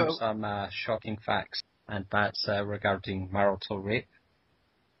 I found some shocking facts, and that's regarding marital rape.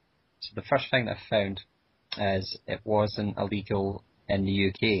 So the first thing that I found is it wasn't illegal in the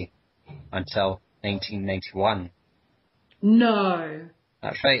UK until 1991. No.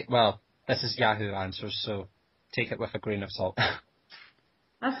 That's right. Well, this is Yahoo Answers, so take it with a grain of salt.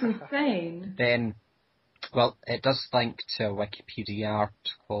 That's insane. Then, well, it does link to a Wikipedia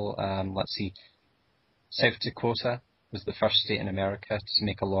article. Let's see. South Dakota was the first state in America to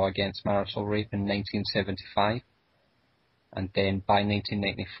make a law against marital rape in 1975. And then by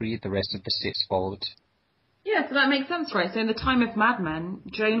 1993, the rest of the states followed. Yeah, so that makes sense, right? So in the time of Mad Men,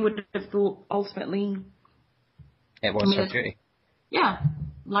 Joan would have thought ultimately it was her duty. Yeah,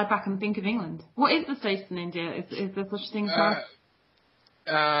 lie back and think of England. What is the status in India? Is there such a thing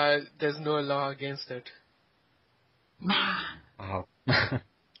as there's no law against it. Oh.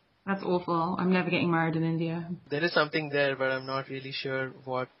 That's awful. I'm never getting married in India. There is something there, but I'm not really sure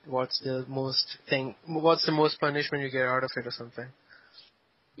what's the most punishment you get out of it or something.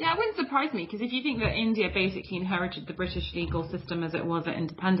 Yeah, it wouldn't surprise me, because if you think that India basically inherited the British legal system as it was at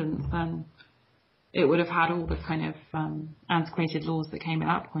independence, then it would have had all the kind of antiquated laws that came at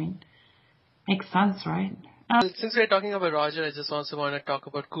that point. Makes sense, right? Since we're talking about Roger, I just also want to talk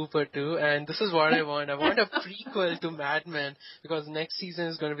about Cooper too, and this is what I want. I want a prequel to Mad Men, because next season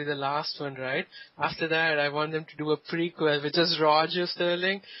is going to be the last one, right? After that, I want them to do a prequel, which is Roger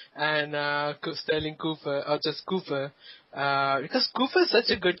Sterling and Sterling Cooper, or just Cooper, because Cooper is such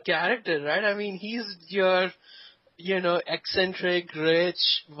a good character, right? I mean, he's your, eccentric,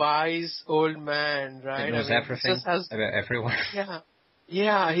 rich, wise old man, right? He knows everything about everyone.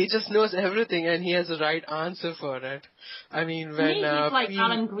 Yeah, he just knows everything, and he has the right answer for it. I mean, when he's like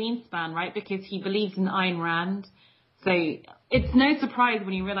Alan Greenspan, right? Because he believes in Ayn Rand. So it's no surprise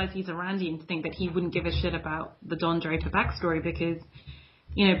when you realise he's a Randian to think that he wouldn't give a shit about the Don Draper backstory, because,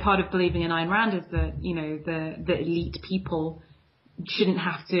 part of believing in Ayn Rand is that, the elite people shouldn't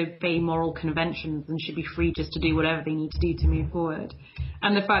have to obey moral conventions and should be free just to do whatever they need to do to move forward.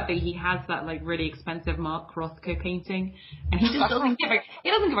 And the fact that he has that really expensive Mark Rothko painting, and he just doesn't give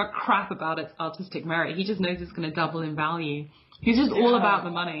a crap about its artistic merit. He just knows it's going to double in value. He's just all about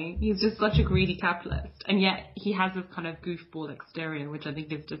the money. He's just such a greedy capitalist, and yet he has this kind of goofball exterior, which I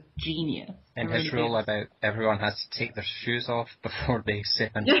think is just genius. And his rule about everyone has to take their shoes off before they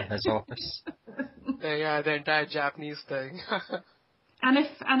step into his office. The entire Japanese thing. And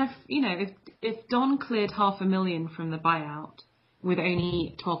if Don cleared $500,000 from the buyout with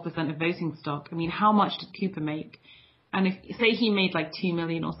only 12% of voting stock, I mean, how much did Cooper make? And if say he made like $2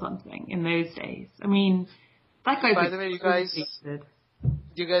 million or something in those days, I mean, that goes. By the way,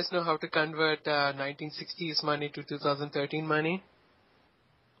 you guys know how to convert 1960s money to 2013 money?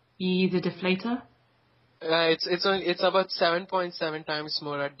 You use a deflator? It's about 7.7 times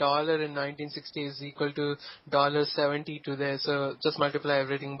more. $1 in 1960 is equal to $1.70 today. So just multiply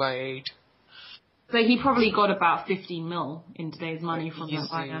everything by 8. So he probably got about 15 mil in today's money from that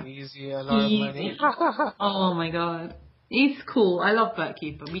buyer. Easy, a lot of money. Oh my god. He's cool. I love Bert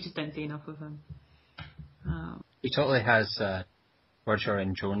Cooper. We just don't see enough of him. He totally has Roger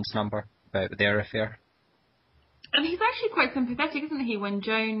and Joan's number about their affair. And he's actually quite sympathetic, isn't he, when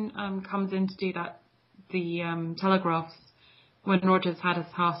Joan comes in to do the telegraphs when Roger's had his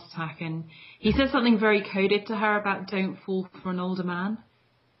heart attack, and he says something very coded to her about don't fall for an older man,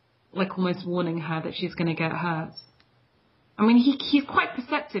 like almost warning her that she's going to get hurt. I mean, he's quite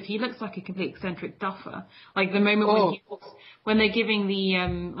perceptive. He looks like a complete eccentric duffer. Like the moment when they're giving the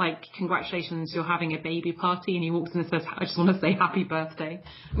congratulations, you're having a baby party, and he walks in and says, I just want to say happy birthday.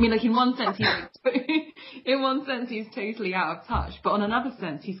 I mean, like in one sense he's totally out of touch, but on another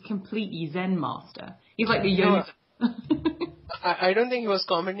sense he's completely Zen master. He's like the Yoda. I don't think he was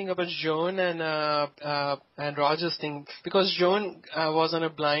commenting about Joan and Roger's thing, because Joan was on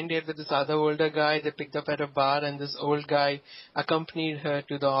a blind date with this other older guy they picked up at a bar, and this old guy accompanied her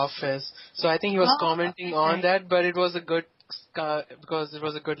to the office. So I think he was commenting on that, but it was a good because it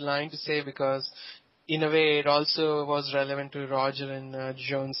was a good line to say, because in a way it also was relevant to Roger and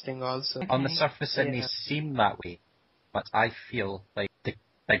Joan's thing also. On the surface it may seem that way, but I feel like the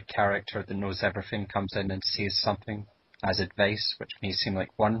big character that knows everything comes in and says something as advice, which may seem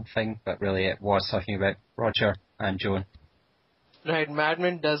like one thing, but really it was talking about Roger and Joan. Right, Mad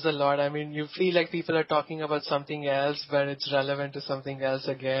Men does a lot. I mean, you feel like people are talking about something else, but it's relevant to something else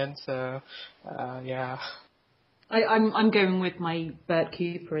again. So, yeah. I'm going with my Bert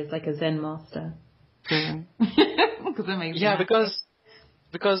Cooper as like a Zen master. Because it makes yeah, because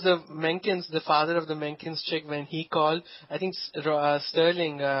the Menkins, the father of the Menkins chick, when he called, I think Cooper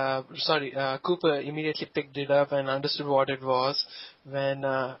immediately picked it up and understood what it was. When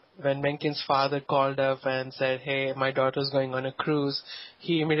Menkins' father called up and said, hey, my daughter's going on a cruise,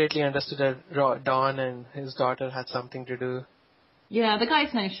 he immediately understood that Don and his daughter had something to do. Yeah, the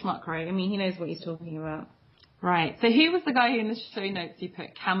guy's no schmuck, right? I mean, he knows what he's talking about. Right, so who was the guy who in the show notes you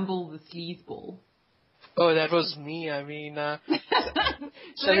put Campbell the sleazeball? Oh, that was me. I mean,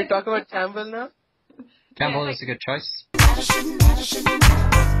 shall we talk about Campbell now? Campbell is a good choice. If I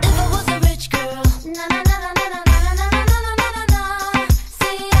was a rich girl, na na na na na na na na na na na.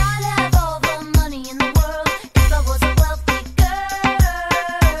 See, I'd have all the money in the world if I was a wealthy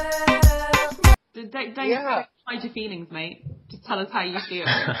girl. Don't hide your feelings, mate. Just tell us how you feel.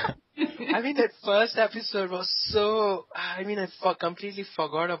 I mean, that first episode was so... I mean, I completely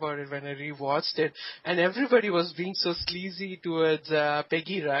forgot about it when I rewatched it. And everybody was being so sleazy towards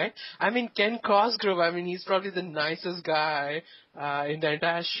Peggy, right? I mean, Ken Cosgrove, I mean, he's probably the nicest guy in the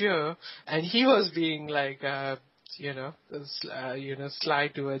entire show. And he was being like... sly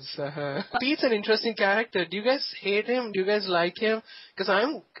towards her. Pete's an interesting character. Do you guys hate him? Do you guys like him? Because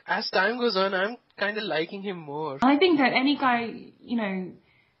as time goes on, I'm kind of liking him more. I think that any guy,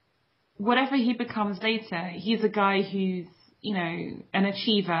 whatever he becomes later, he's a guy who's, an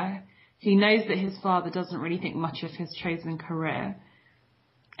achiever, who knows that his father doesn't really think much of his chosen career.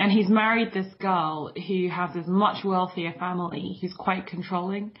 And he's married this girl who has this much wealthier family, who's quite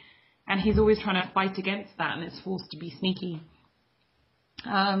controlling. And he's always trying to fight against that, and is forced to be sneaky.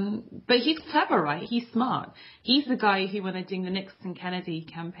 But he's clever, right? He's smart. He's the guy who, when they're doing the Nixon-Kennedy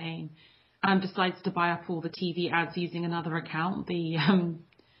campaign, decides to buy up all the TV ads using another account, the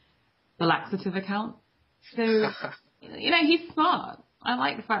laxative account. So, he's smart. I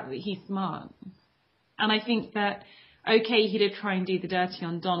like the fact that he's smart. And I think that, okay, he did try and do the dirty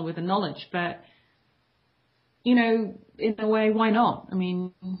on Don with the knowledge, but, in a way, why not? I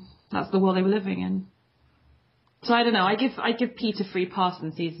mean... That's the world they were living in. So I don't know. I give Pete a free pass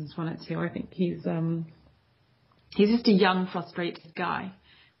in seasons 1 and 2. I think he's just a young, frustrated guy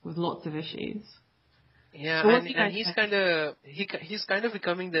with lots of issues. Yeah, so and he's kind of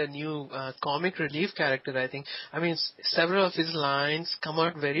becoming the new comic relief character, I think. I mean, several of his lines come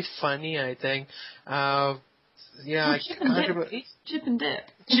out very funny, I think. Chip and dip.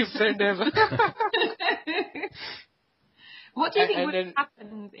 Chip and dip. What do you think would have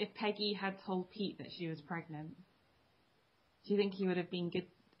happened if Peggy had told Pete that she was pregnant? Do you think he would have been good?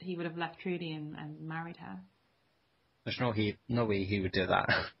 He would have left Trudy and married her? There's no way he would do that.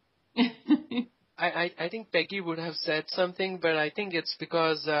 I think Peggy would have said something, but I think it's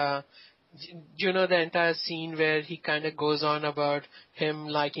because, you know, the entire scene where he kind of goes on about him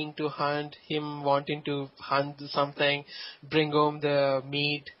liking to hunt, him wanting to hunt something, bring home the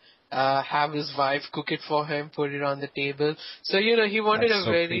meat, have his wife cook it for him, put it on the table. So, you know, he wanted That's a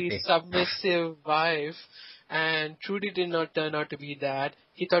so very creepy. submissive wife, and Trudy did not turn out to be that.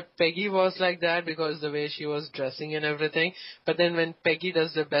 He thought Peggy was like that because the way she was dressing and everything. But then when Peggy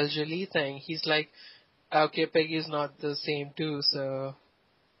does the Belle Jolie thing, he's like, okay, Peggy's not the same too, so...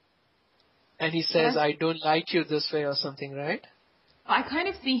 And he says, I don't like you this way or something, right? I kind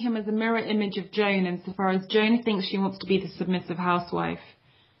of see him as a mirror image of Joan insofar as Joan thinks she wants to be the submissive housewife.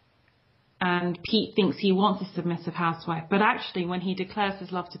 And Pete thinks he wants a submissive housewife. But actually, when he declares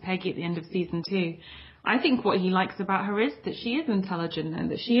his love to Peggy at the end of season 2, I think what he likes about her is that she is intelligent and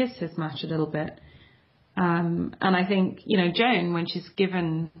that she is his match a little bit. And I think, you know, Joan, when she's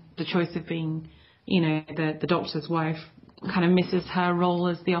given the choice of being, you know, the doctor's wife, kind of misses her role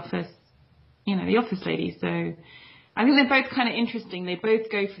as the office, you know, the office lady. So I think they're both kind of interesting. They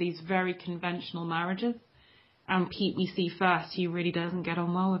both go for these very conventional marriages. And Pete, we see first, he really doesn't get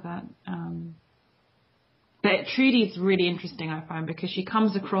on well with that. But Trudy's really interesting, I find, because she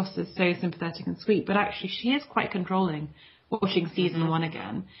comes across as so sympathetic and sweet, but actually she is quite controlling, watching season 1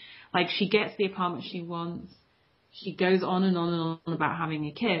 again. Like, she gets the apartment she wants. She goes on and on and on about having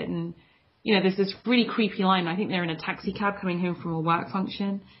a kid. And, you know, there's this really creepy line. I think they're in a taxi cab coming home from a work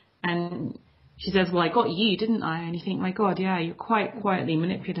function. And she says, well, I got you, didn't I? And you think, my God, yeah, you're quite quietly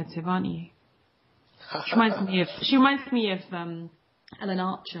manipulative, aren't you? She reminds me of Ellen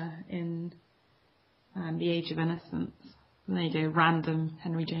Archer in The Age of Innocence. There you go, random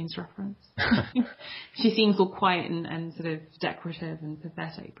Henry James reference. She seems all quiet and sort of decorative and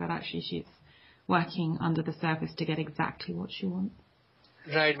pathetic, but actually she's working under the surface to get exactly what she wants.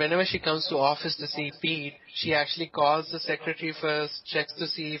 Right. Whenever she comes to office to see Pete, she actually calls the secretary first, checks to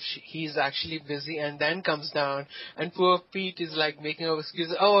see if he's actually busy, and then comes down. And poor Pete is like making up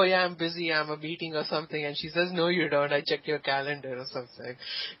excuses. Oh, yeah, I'm busy. I'm a meeting or something. And she says, no, you don't. I checked your calendar or something.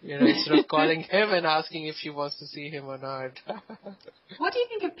 You know, instead of calling him and asking if she wants to see him or not. What do you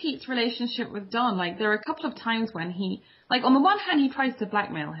think of Pete's relationship with Don? Like, there are a couple of times when he, like, on the one hand, he tries to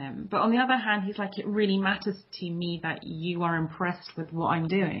blackmail him, but on the other hand, he's like, it really matters to me that you are impressed with what I'm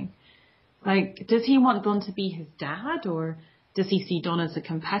doing. Like, does he want Don to be his dad, or does he see Don as a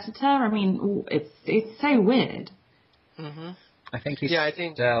competitor? I mean, it's so weird. Mm-hmm. I think he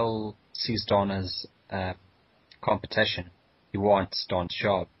still sees Don as competition. He wants Don's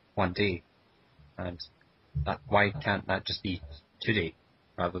job one day, and why can't that just be today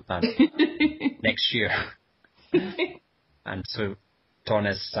rather than next year? And so Don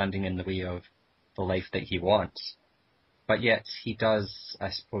is standing in the way of the life that he wants. But yet he does,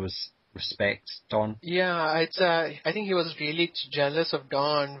 I suppose, respect Don. Yeah, it's I think he was really jealous of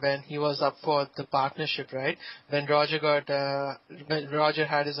Don when he was up for the partnership, right? When Roger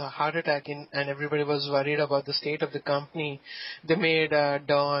had his heart attack and everybody was worried about the state of the company, they made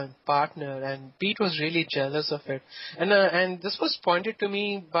Don partner, and Pete was really jealous of it. And this was pointed to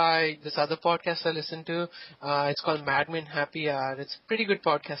me by this other podcast I listened to. It's called Mad Men Happy Hour. It's a pretty good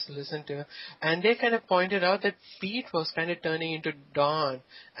podcast to listen to. And they kind of pointed out that Pete was kind of turning into Don,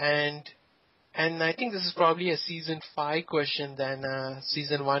 and I think this is probably a season 5 question than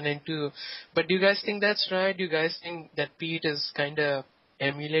season 1 and 2. But do you guys think that's right? Do you guys think that Pete is kind of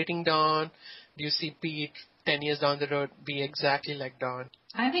emulating Don? Do you see Pete 10 years down the road be exactly like Don?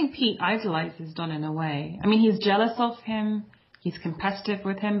 I think Pete idolizes Don in a way. I mean, he's jealous of him, he's competitive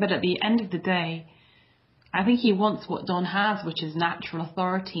with him, but at the end of the day, I think he wants what Don has, which is natural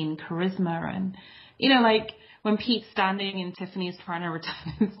authority and charisma. And, you know, like, when Pete's standing and Tiffany's trying to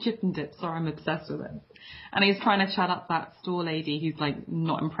return his chip and dip, sorry, I'm obsessed with it. And he's trying to chat up that store lady who's, like,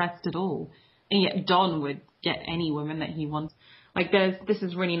 not impressed at all. And yet Don would get any woman that he wants. Like, this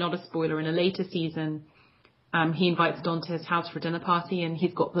is really not a spoiler. In a later season, he invites Don to his house for a dinner party, and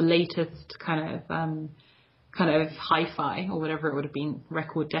he's got the latest kind of hi-fi, or whatever it would have been,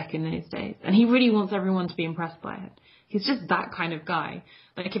 record deck in those days. And he really wants everyone to be impressed by it. He's just that kind of guy.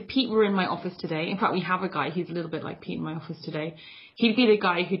 Like, if Pete were in my office today, in fact, we have a guy who's a little bit like Pete in my office today, he'd be the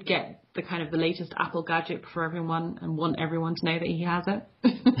guy who'd get the kind of the latest Apple gadget for everyone and want everyone to know that he has it.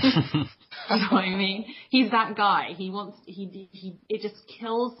 You know what I mean? He's that guy. It just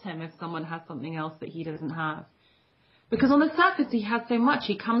kills him if someone has something else that he doesn't have. Because on the surface, he has so much.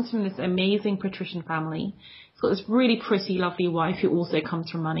 He comes from this amazing patrician family. He's got this really pretty, lovely wife who also comes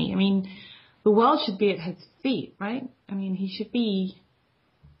from money. I mean, the world should be at his feet, right? I mean, he should be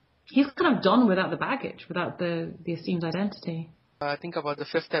he's kind of Don without the baggage, without the assumed identity. I think about the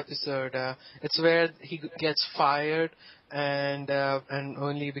 5th episode. It's where he gets fired, and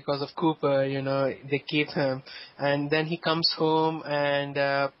only because of Cooper, they keep him. And then he comes home, and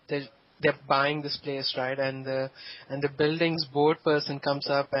they're buying this place, right? And the building's board person comes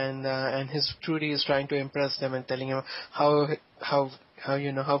up, and his Trudy is trying to impress them and telling him how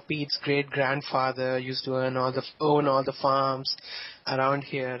Pete's great grandfather used to own all the farms around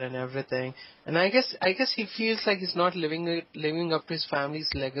here and everything. And I guess he feels like he's not living up to his family's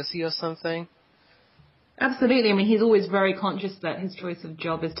legacy or something. Absolutely. I mean, he's always very conscious that his choice of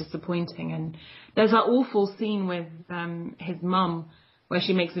job is disappointing. And there's that awful scene with his mum where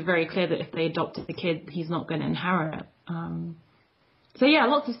she makes it very clear that if they adopt the kid, he's not going to inherit. So yeah,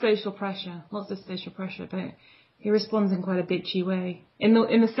 lots of social pressure, but he responds in quite a bitchy way. In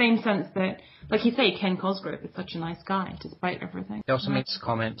the same sense that, like you say, Ken Cosgrove is such a nice guy, despite everything. He also makes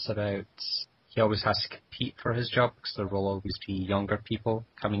comments about he always has to compete for his job because there will always be younger people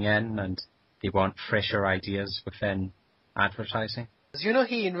coming in and they want fresher ideas within advertising.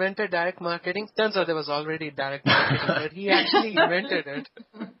 He invented direct marketing. Turns out there was already direct marketing, but he actually invented it.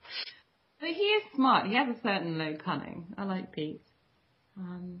 But he is smart. He has a certain low cunning. I like Pete.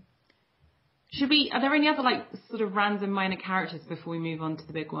 Are there any other sort of random minor characters before we move on to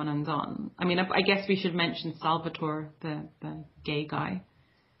the big one and Don? I mean, I guess we should mention Salvatore, the gay guy.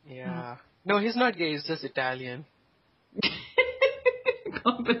 Yeah. No, he's not gay. He's just Italian. I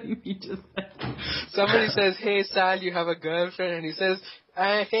can't believe you just said that. Somebody says, "Hey, Sal, you have a girlfriend?" And he says,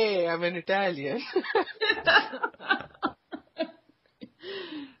 "Hey, I'm an Italian."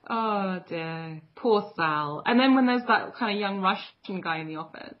 Oh, dear. Poor Sal. And then when there's that kind of young Russian guy in the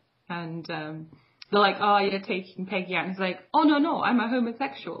office, and they're like, "Oh, you're taking Peggy out." And he's like, "Oh, no, I'm a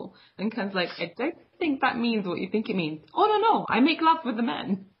homosexual." And Ken's like, "I don't think that means what you think it means." "Oh, no, I make love with the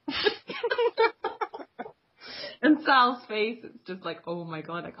men." And Sal's face, it's just like, oh my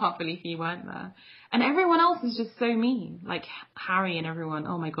God, I can't believe he went there. And everyone else is just so mean. Like Harry and everyone,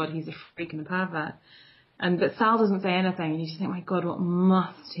 oh my God, he's a freak and a pervert. But Sal doesn't say anything, and you just think, my God, what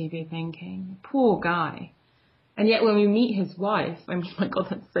must he be thinking? Poor guy. And yet when we meet his wife, I mean, my God,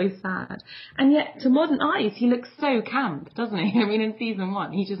 that's so sad. And yet, to modern eyes, he looks so camp, doesn't he? I mean, in season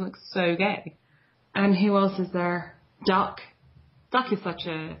 1, he just looks so gay. And who else is there? Duck. Duck is such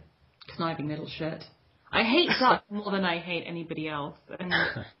a conniving little shit. I hate Duck more than I hate anybody else.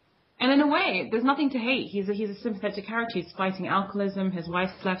 And in a way, there's nothing to hate. He's a sympathetic character. He's fighting alcoholism. His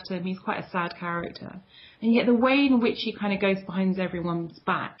wife's left him. He's quite a sad character. And yet the way in which he kind of goes behind everyone's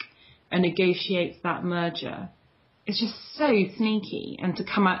back and negotiates that merger is just so sneaky. And to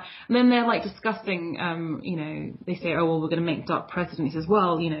come out... And then they're discussing, they say, oh, well, we're going to make Duck president. He says,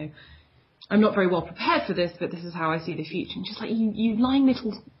 well, I'm not very well prepared for this, but this is how I see the future. And just you lying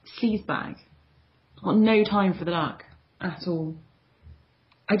little sleazebag. Got no time for the Duck at all.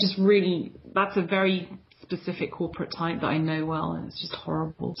 That's a very specific corporate type that I know well, and it's just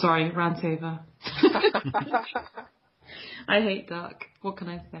horrible. Sorry, rant over. I hate Duck. What can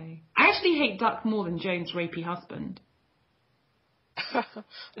I say? I actually hate Duck more than Joan's rapey husband.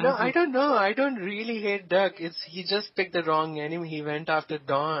 No, I don't know. I don't really hate Duck. He just picked the wrong enemy. He went after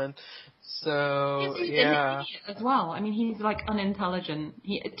Dawn. So, he's yeah. an idiot as well. I mean, he's unintelligent.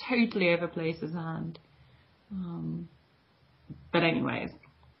 He totally overplays his hand. But anyways.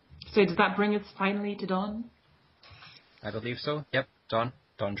 So does that bring us finally to Don? I believe so. Yep, Don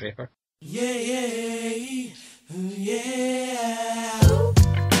Draper. Yeah.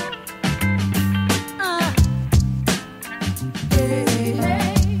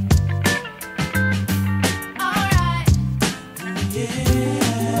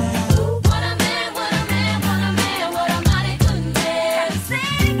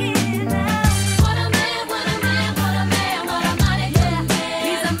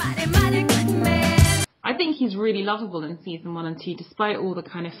 I think he's really lovable in season 1 and 2, despite all the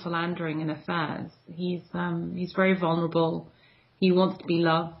kind of philandering and affairs. He's very vulnerable. He wants to be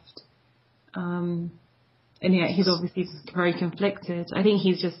loved. And yet he's obviously just very conflicted. I think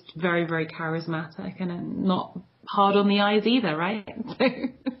he's just very, very charismatic and not hard on the eyes either, right?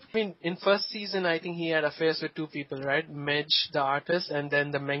 I mean, in first season, I think he had affairs with 2 people, right? Midge, the artist, and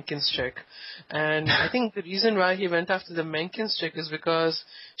then the Menkins chick. And I think the reason why he went after the Menkins chick is because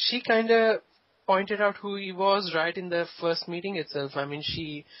she kind of pointed out who he was right in the first meeting itself. I mean,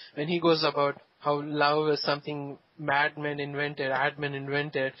 when he goes about how love is something admin invented,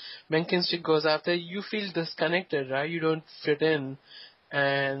 Menkins chick goes after, you feel disconnected, right? You don't fit in.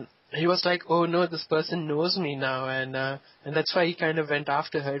 And he was like, oh no, this person knows me now. And that's why he kind of went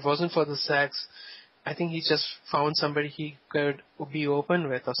after her. It wasn't for the sex. I think he just found somebody he could be open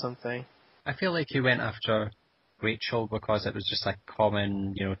with or something. I feel like he went after Rachel because it was just a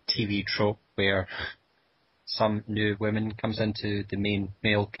common, TV trope where some new woman comes into the main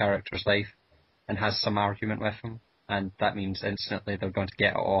male character's life and has some argument with him, and that means instantly they're going to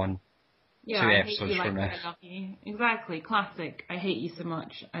get it on Yeah, 2 I hate episodes you like from now. I love you. Exactly, classic. I hate you so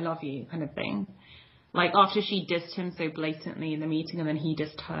much, I love you kind of thing. Like after she dissed him so blatantly in the meeting and then he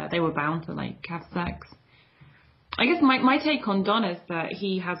dissed her, they were bound to like have sex. I guess my take on Don is that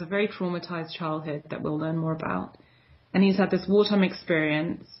he has a very traumatized childhood that we'll learn more about. And he's had this wartime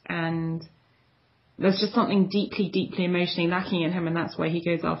experience and there's just something deeply, deeply emotionally lacking in him, and that's why he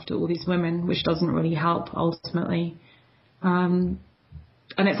goes after all these women, which doesn't really help ultimately. And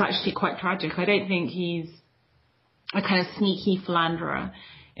it's actually quite tragic. I don't think he's a kind of sneaky philanderer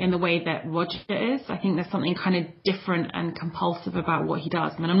in the way that Roger is. I think there's something kind of different and compulsive about what he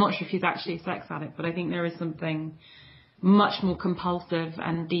does. I mean, I'm not sure if he's actually a sex addict, but I think there is something much more compulsive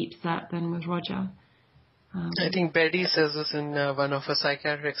and deep set than with Roger. I think Betty says this in one of her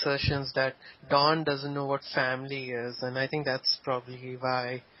psychiatric sessions that Don doesn't know what family is, and I think that's probably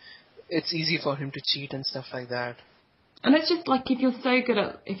why it's easy for him to cheat and stuff like that. And it's just like if you're so good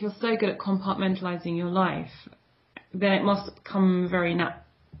at compartmentalizing your life, then it must come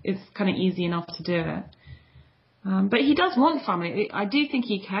it's kind of easy enough to do it. But he does want family. I do think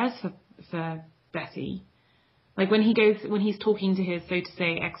he cares for Betty. Like when he's talking to his, so to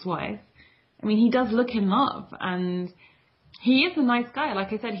say, ex-wife, I mean, he does look in love, and he is a nice guy.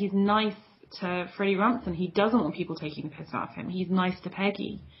 Like I said, he's nice to Freddie Ramson. He doesn't want people taking the piss out of him. He's nice to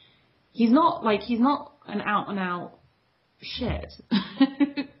Peggy. He's not an out-and-out shit.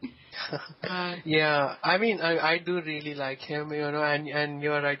 Yeah, I mean, I do really like him, and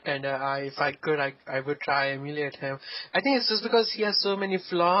you're right, if I could, I would try emulate him. I think it's just because he has so many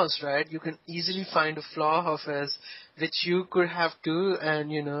flaws, right? You can easily find a flaw of his which you could have too, and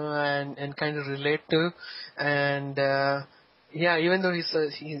and kind of relate to, and yeah, even though he's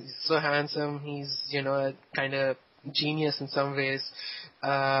so handsome, he's a kind of genius in some ways,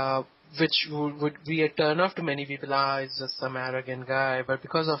 which would be a turn off to many people. He's just some arrogant guy, but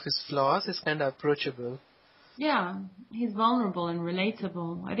because of his flaws, he's kind of approachable. Yeah, he's vulnerable and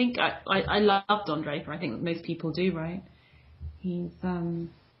relatable. I think I love Don Draper. I think most people do, right? He's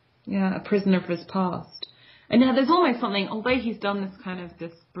a prisoner of his past. And there's almost something, although he's done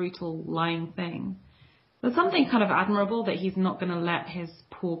this brutal lying thing, there's something kind of admirable that he's not going to let his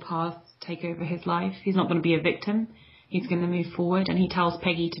poor past take over his life. He's not going to be a victim. He's going to move forward, and he tells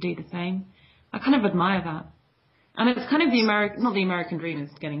Peggy to do the same. I kind of admire that. And it's kind of not the American dream is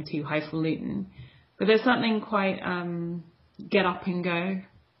getting too highfalutin, but there's something quite get up and go,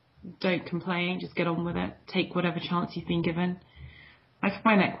 don't complain, just get on with it, take whatever chance you've been given. I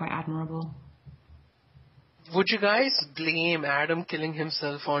find that quite admirable. Would you guys blame Adam killing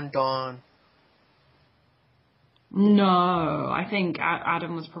himself on Dawn? No, I think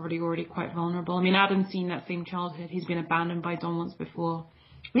Adam was probably already quite vulnerable. I mean, Adam's seen that same childhood. He's been abandoned by Don once before.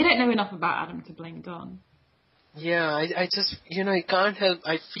 We don't know enough about Adam to blame Don. Yeah, I just, I can't help.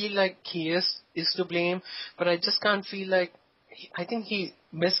 I feel like he is to blame, but I just can't feel like, I think he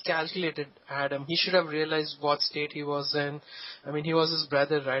miscalculated Adam. He should have realized what state he was in. I mean, he was his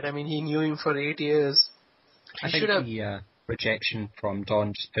brother, right? I mean, he knew him for 8 years. I think the rejection from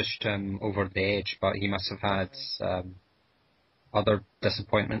Don just pushed him over the edge, but he must have had other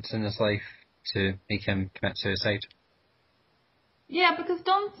disappointments in his life to make him commit suicide. Yeah, because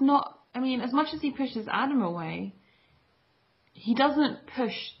Don's not, I mean, as much as he pushes Adam away, he doesn't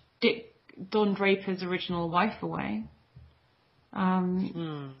push Don Draper's original wife away.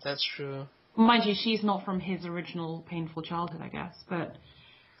 That's true. Mind you, she's not from his original painful childhood, I guess, but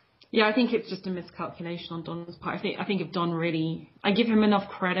yeah, I think it's just a miscalculation on Don's part. I think if Don really, I give him enough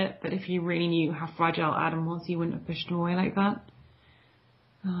credit that if he really knew how fragile Adam was, he wouldn't have pushed him away like that.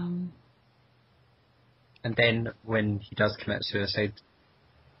 And then when he does commit suicide,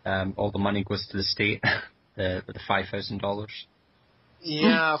 all the money goes to the state, the $5,000.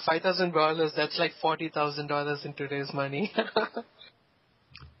 Yeah, $5,000, that's like $40,000 in today's money.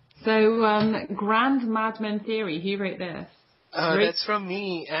 So, Grand Madmen Theory, who wrote this? That's from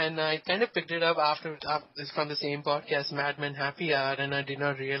me, and I kind of picked it up it's from the same podcast, Mad Men Happy Hour, and I did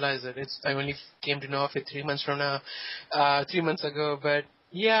not realize it. I only came to know of it 3 months ago, but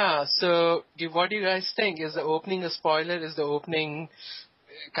yeah, so what do you guys think? Is the opening a spoiler? Is the opening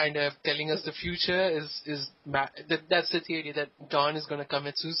kind of telling us the future? That's the theory that Dawn is going to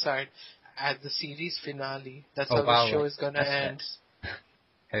commit suicide at the series finale. That's how the show is going to end.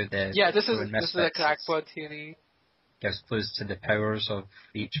 This is a crackpot theory. Gives clues to the powers of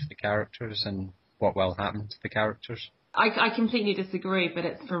each of the characters, and what will happen to the characters. I completely disagree, but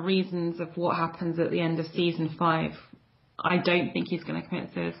it's for reasons of what happens at the end of season 5. I don't think he's going to commit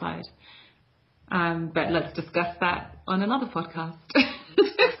suicide. But let's discuss that on another podcast.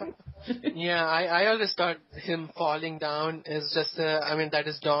 Yeah, I always thought him falling down is just, that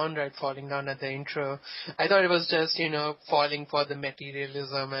is Dawn, right, falling down at the intro. I thought it was just, falling for the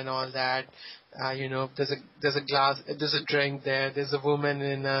materialism and all that. There's a glass, there's a drink there, there's a woman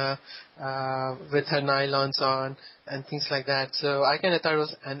with her nylons on and things like that. So I kind of thought it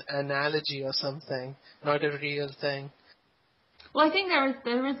was an analogy or something, not a real thing. Well, I think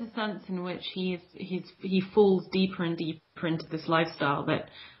there is a sense in which he falls deeper and deeper into this lifestyle that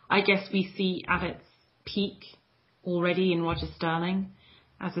I guess we see at its peak already in Roger Sterling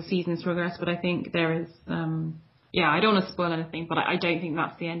as the seasons progress. But I think there is, I don't want to spoil anything, but I don't think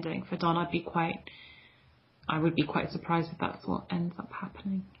that's the ending for Don. I would be quite surprised if that's what ends up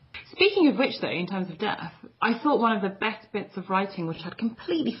happening. Speaking of which, though, in terms of death, I thought one of the best bits of writing, which I'd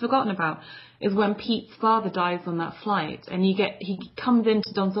completely forgotten about, is when Pete's father dies on that flight, and he comes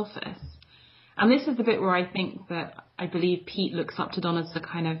into Don's office. And this is the bit where I believe Pete looks up to Don as the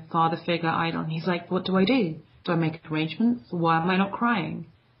kind of father figure idol. And he's like, what do I do? Do I make arrangements? Why am I not crying?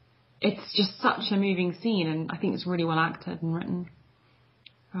 It's just such a moving scene, and I think it's really well acted and written.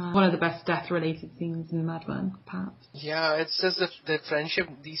 One of the best death-related scenes in Mad Men, perhaps. Yeah, it's just the friendship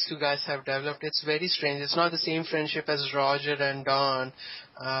these two guys have developed. It's very strange. It's not the same friendship as Roger and Don.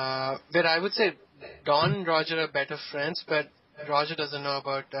 But I would say Don and Roger are better friends, but Roger doesn't know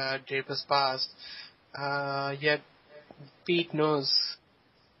about Draper's past. Yet Pete knows.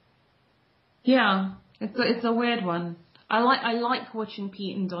 Yeah, it's a weird one. I like watching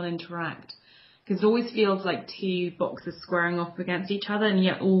Pete and Don interact, because it always feels like two boxes squaring off against each other, and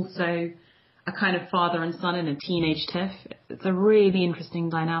yet also a kind of father and son in a teenage tiff. It's a really interesting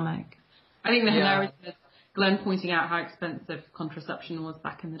dynamic. I think the hilarity is Glenn pointing out how expensive contraception was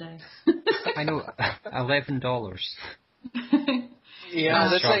back in the day. I know, $11. Yeah,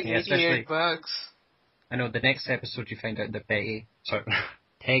 that's like shocking, $88. I know, the next episode you find out that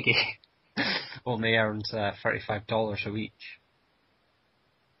Peggy only earns $35 a week.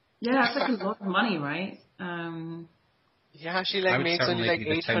 Yeah, that's like a lot of money, right? Yeah, she makes only like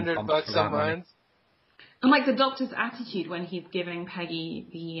 $800 a month. And the doctor's attitude when he's giving Peggy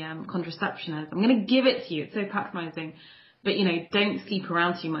the contraception is, I'm going to give it to you. It's so patronizing. But, don't sleep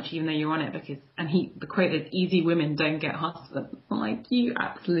around too much even though you're on it the quote is, easy women don't get husbands. I'm like, you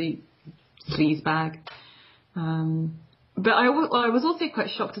absolute sleazebag. But I was also quite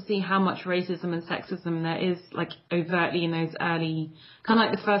shocked to see how much racism and sexism there is, overtly in those early, kind of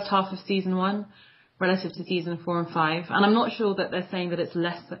like the first half of season 1 relative to season 4 and 5. And I'm not sure that they're saying that it's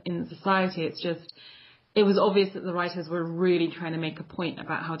less in society. It's just, it was obvious that the writers were really trying to make a point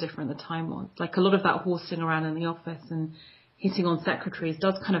about how different the time was. A lot of that horsing around in the office and hitting on secretaries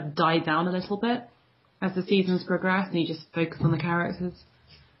does kind of die down a little bit as the seasons progress, and you just focus on the characters.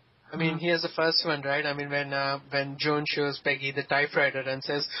 I mean, here's the first one, right? I mean, when Joan shows Peggy the typewriter and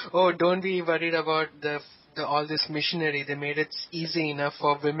says, "Oh, don't be worried about all this machinery. They made it easy enough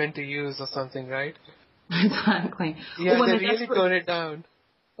for women to use," or something, right? Exactly. Yeah, they really tone it down.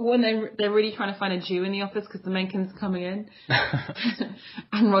 When they're really trying to find a Jew in the office because the Mencken's coming in,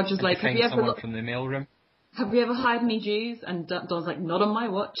 and Roger's like, "Have you ever from the mailroom? Have you ever hired any Jews?" And Don's like, "Not on my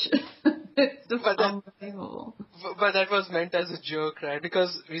watch." It's just unbelievable. But that was meant as a joke, right?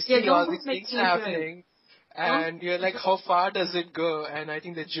 Because we see all these things happening, and you're like, how far does it go? And I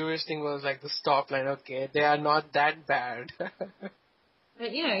think the Jewish thing was like the stop line. Okay, they are not that bad. But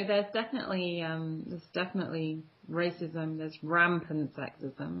there's definitely racism. There's rampant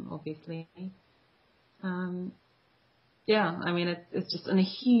sexism, obviously. I mean, it's just a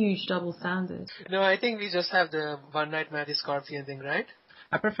huge double standard. No, I think we just have the One Night Marry Scorpion thing, right?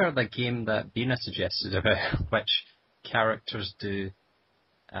 I prefer the game that Dina suggested about which characters do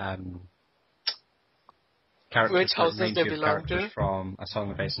which houses they belong to from A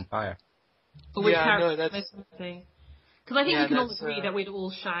Song of Ice and Fire. Because I think we can all agree that we'd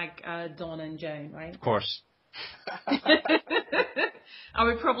all shag Don and Joan, right? Of course. I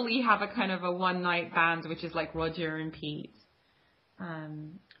would probably have a kind of a one-night band, which is like Roger and Pete.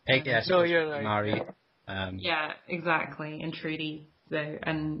 Peggy, you're right. Mary. Yeah, exactly, and Trudy. So,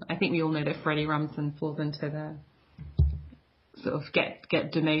 and I think we all know that Freddie Rumsen falls into the sort of get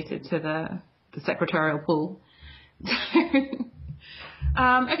demoted to the secretarial pool. Okay,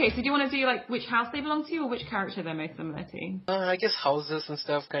 so do you want to do which house they belong to, or which character they're most similar to? I guess houses and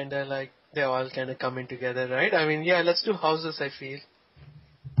stuff kind of they're all kind of coming together, right? I mean, yeah, let's do houses, I feel.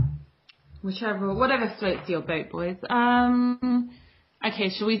 Whatever floats your boat, boys.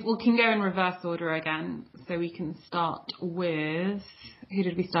 Okay, we can go in reverse order again. So we can start with, who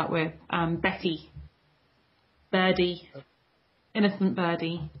did we start with? Betty. Birdie. Innocent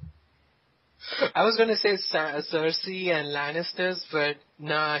Birdie. I was going to say Cersei and Lannisters, but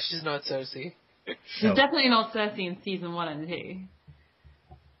nah, she's not Cersei. She's definitely not Cersei in season 1 and 2.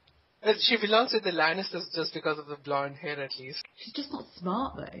 But she belongs with the Lannisters just because of the blonde hair, at least. She's just not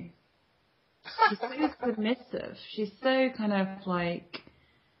smart, though. She's so submissive. She's so kind of like,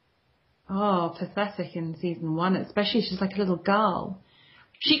 pathetic in season 1, especially she's like a little girl.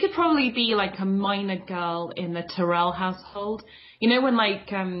 She could probably be like a minor girl in the Tyrell household. You know when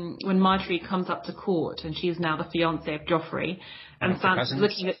when Marjorie comes up to court and she's now the fiancée of Joffrey, and Sansa's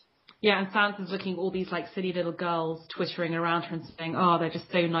looking at all these like silly little girls twittering around her and saying, "Oh, they're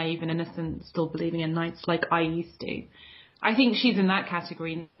just so naive and innocent, still believing in knights like I used to." I think she's in that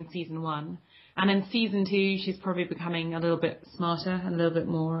category in season 1, and in season 2 she's probably becoming a little bit smarter and a little bit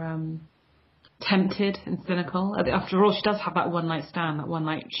more tempted and cynical. After all, she does have that one night stand, that one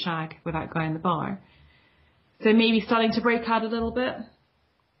night shag with that guy in the bar. So maybe starting to break out a little bit.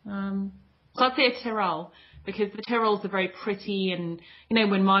 So I'd say a Tyrell, because the Tyrells are very pretty, and you know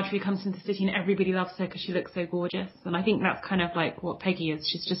when Marjorie comes into the city and everybody loves her because she looks so gorgeous. And I think that's kind of like what Peggy is.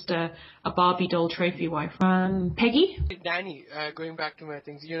 She's just a Barbie doll trophy wife. Peggy? Dany, going back to my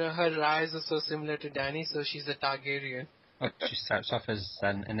things, you know, her eyes are so similar to Dany, so she's a Targaryen. She starts off as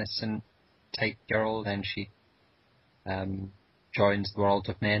an innocent type girl, then she joins the world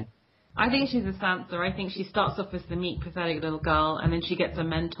of men. I think she's a Sansa. I think she starts off as the meek, pathetic little girl, and then she gets a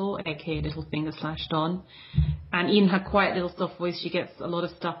mentor, aka Littlefinger/Don. And in her quiet little soft voice, she gets a lot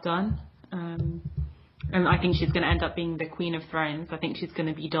of stuff done. And I think she's going to end up being the Queen of Thrones. I think she's going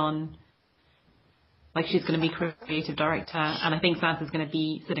to be Don. Like, she's going to be creative director, and I think Sansa's going to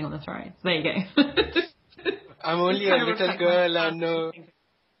be sitting on the throne. So there you go. I'm only a little girl and know.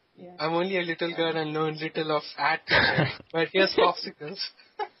 Yeah. I'm only a little girl and know little of art, but here's popsicles.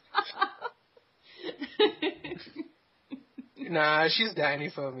 Nah, she's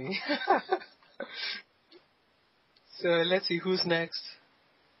Dany for me. So let's see who's next.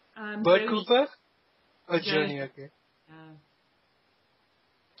 Bert Cooper or Journey? Okay.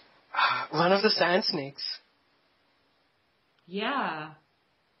 One of the Sand Snakes. Yeah,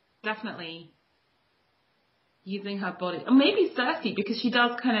 definitely. Using her body, or maybe Cersei, because she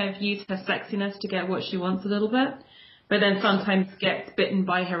does kind of use her sexiness to get what she wants a little bit, but then sometimes gets bitten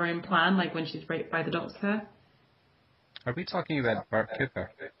by her own plan, like when she's raped by the Doctor. Are we talking about Bert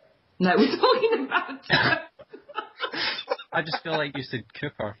Cooper? No, we're talking about. I just feel like you said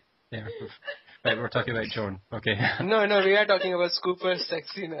Cooper there. Right, we're talking about Joan. Okay. No, we are talking about Cooper's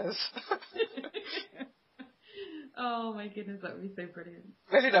sexiness. Oh my goodness, that would be so brilliant.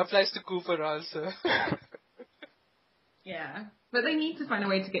 Well, it applies to Cooper also. Yeah, but they need to find a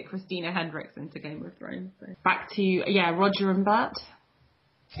way to get Christina Hendricks into Game of Thrones. So. Back to, Roger and Bert.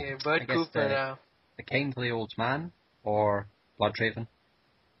 Okay, Bert Cooper. The kindly old man or Bloodraven.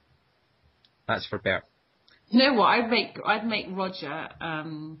 That's for Bert. You know what? I'd make Roger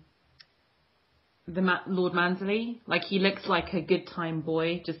Lord Manderley. Like, he looks like a good time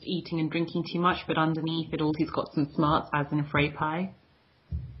boy, just eating and drinking too much, but underneath it all, he's got some smarts, as in Frey pie.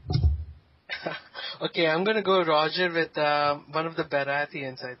 Okay, I'm going to go Roger with one of the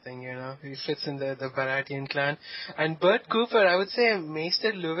Baratheons, I think, you know. He fits in the Baratheon clan. And Bert Cooper, I would say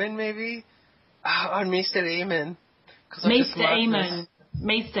Maester Luwin, maybe? Or Maester Aemon.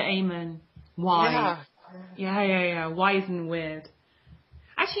 Maester Aemon. Why? Yeah. Wise and weird.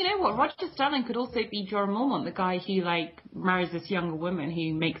 Actually, you know what? Roger Sterling could also be Jorah Mormont, the guy who, like, marries this younger woman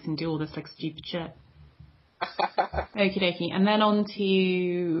who makes him do all this, like, stupid shit. Okie dokie. And then on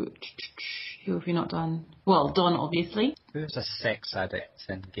to... Who have we not done? Well, Don, obviously. Who's a sex addict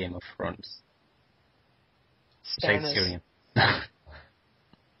in Game of Thrones? Stannis. Tyrion.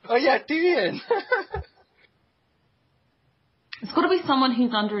 Oh yeah, Tyrion! It's got to be someone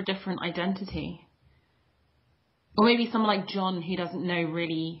who's under a different identity. Or maybe someone like Jon who doesn't know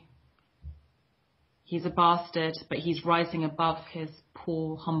really he's a bastard, but he's rising above his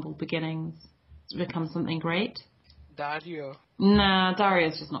poor, humble beginnings to become something great. Dario. Nah,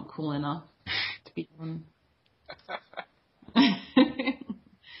 Dario's just not cool enough to be one.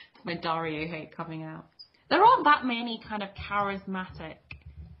 It's my Dario hate coming out. There aren't that many kind of charismatic...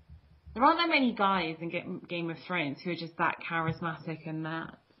 There aren't that many guys in Game of Thrones who are just that charismatic and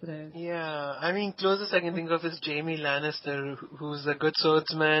that sort of... Yeah, I mean, closest I can think of is Jaime Lannister, who's a good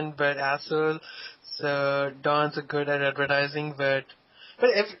swordsman, but asshole. So Don's good at advertising, but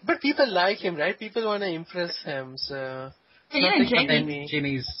people like him, right? People want to impress him, so... Yeah,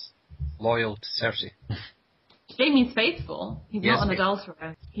 Jaime's loyal to Cersei. Jamie's faithful. He's Yes, not an mate.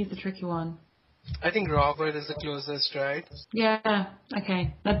 adulterer. He's the tricky one. I think Robert is the closest, right? Yeah,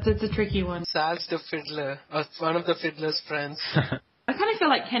 okay. That's a tricky one. Sal's the fiddler, or one of the fiddler's friends. I kind of feel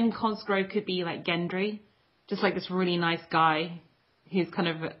like Ken Cosgrove could be like Gendry. Just like this really nice guy who's kind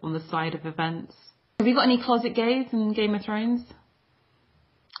of on the side of events. Have you got any closet gays in Game of Thrones?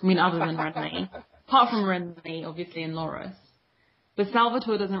 I mean, other than Renly. Apart from Renly, obviously, and Loras. But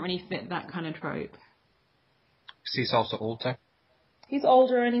Salvatore doesn't really fit that kind of trope. He's also older. He's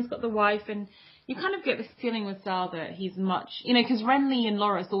older and he's got the wife, and you kind of get this feeling with Sal that he's much, because Renly and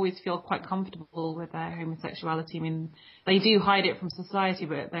Loras always feel quite comfortable with their homosexuality. I mean, they do hide it from society,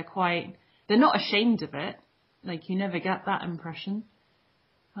 but they're not ashamed of it. Like, you never get that impression.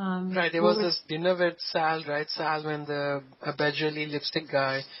 Right, there was this dinner with Sal, right? Sal and the Beverly lipstick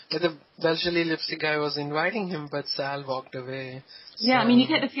guy. But the Beverly lipstick guy was inviting him, but Sal walked away. Yeah, I So- mean, you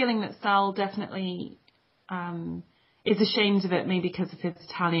get the feeling that Sal definitely is ashamed of it, maybe because of his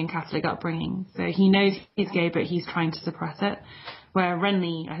Italian Catholic upbringing. So he knows he's gay, but he's trying to suppress it. Where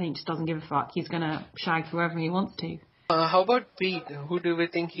Renly, I think, just doesn't give a fuck. He's going to shag whoever he wants to. how about Pete? Who do we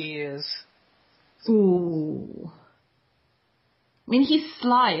think he is? Ooh. I mean, he's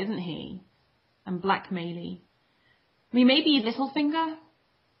sly, isn't he? And blackmaily. I mean, maybe Littlefinger?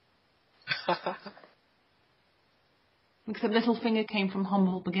 Except Littlefinger came from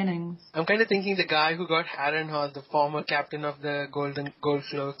humble beginnings. I'm kind of thinking the guy who got Harrenhal, the former captain of the Gold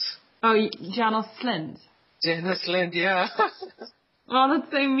Cloaks. Oh, Janos Slynt. Janus Lind, yeah. Oh,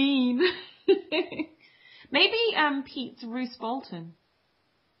 that's so mean. Maybe Pete's Roose Bolton.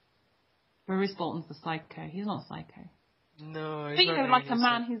 But Roose Bolton's the psycho. He's not a psycho. No, But, he's not like really a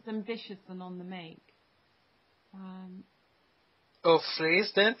man who's ambitious and on the make. Oh,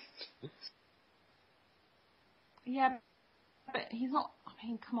 phrase then? Yeah, but he's not, I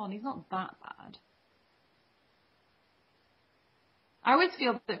mean, come on, he's not that bad. I always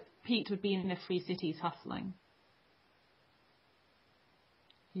feel that Pete would be in the Free Cities hustling.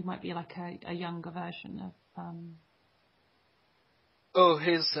 He might be like a younger version of... Oh,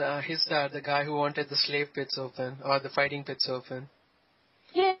 his dad, the guy who wanted the slave pits open, or the fighting pits open.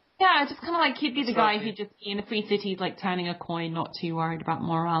 Yeah, just kind of like he'd be the guy Lovely. who'd just be in the Free Cities, like turning a coin, not too worried about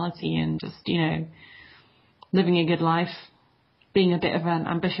morality and just, living a good life, being a bit of an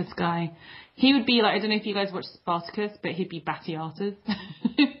ambitious guy. He would be like, I don't know if you guys watched Spartacus, but he'd be Batiatas.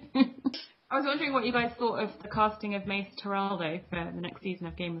 I was wondering what you guys thought of the casting of Mace Tyrell, though, for the next season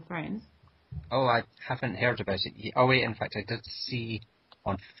of Game of Thrones. Oh, I haven't heard about it yet. Oh, wait, in fact, I did see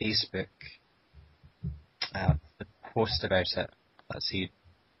on Facebook the post about it. Let's see.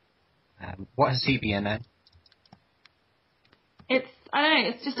 What has he been in? I don't know,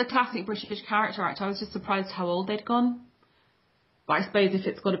 it's just a classic British character actor. I was just surprised how old they'd gone. But I suppose if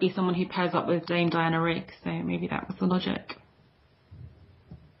it's got to be someone who pairs up with Dame Diana Rigg, so maybe that was the logic.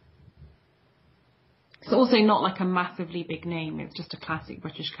 It's also not like a massively big name, it's just a classic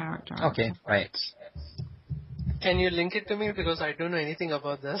British character actor. Okay, right. Can you link it to me? Because I don't know anything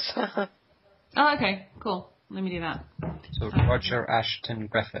about this. Oh, okay, cool. Let me do that. So, Roger Ashton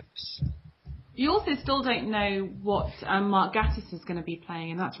Griffiths. You also still don't know what Mark Gatiss is going to be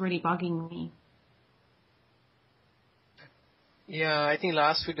playing, and that's really bugging me. Yeah, I think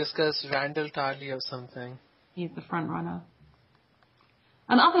last we discussed Randall Tarley or something. He's the front runner.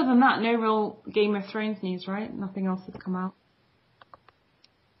 And other than that, no real Game of Thrones news, right? Nothing else has come out.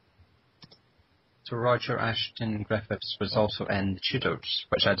 So, Roger Ashton Griffiths was also in The Tudors,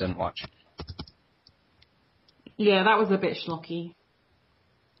 which I didn't watch. Yeah, that was a bit schlocky.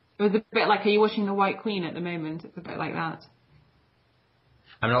 It was a bit like, are you watching The White Queen at the moment? It's a bit like that.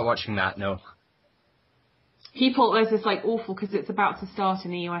 I'm not watching that, no. People, there's this like awful, because it's about to start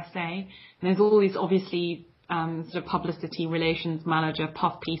in the USA, and there's all these obviously sort of publicity relations manager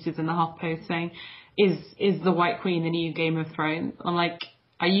puff pieces in the HuffPost saying, is The White Queen the new Game of Thrones? I'm like,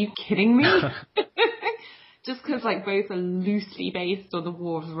 are you kidding me? Just because like both are loosely based on the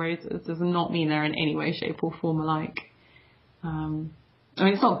War of the Roses does not mean they're in any way, shape or form alike. I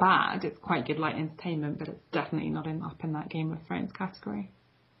mean, it's not bad. It's quite good light entertainment, but it's definitely not up in that Game of Thrones category.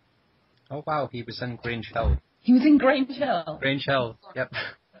 Oh, wow, he was in Grange Hill. He was in Grange Hill. Grange Hill, yep.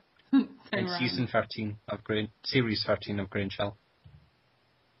 So In random. season 13 of series 13 of Grange Hill.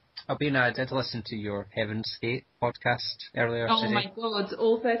 I did listen to your Heaven's Gate podcast earlier Oh today. my god,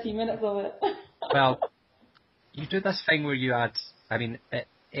 all 30 minutes of it. Well, you do this thing where you add, it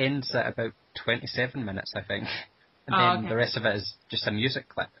ends at about 27 minutes, I think. And then okay. the rest of it is just a music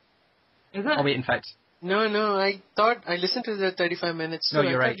clip. Is it? Oh, wait, in fact, No, I thought I listened to the 35 minutes. no, too.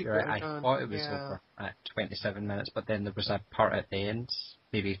 you're I right, thought you you're right. put I it on. thought it was Yeah. over at 27 minutes, but then there was a part at the end,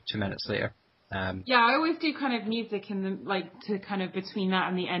 maybe 2 minutes later. Yeah, I always do kind of music in the, like, to kind of between that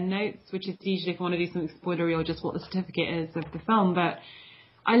and the end notes, which is usually if I want to do something spoilery or just what the certificate is of the film. But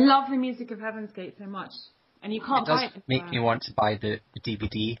I love the music of Heaven's Gate so much, and you can't buy it. It does make me want to buy the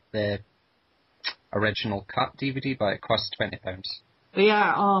DVD, the original cut DVD, but it costs £20. But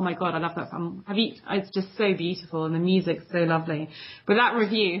yeah, oh my god, I love that film. It's just so beautiful and the music's so lovely. But that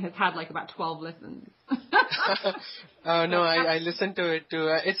review has had like about 12 listens. Oh no, I listened to it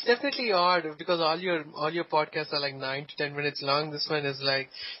too. It's definitely odd because all your podcasts are like 9 to 10 minutes long. This one is like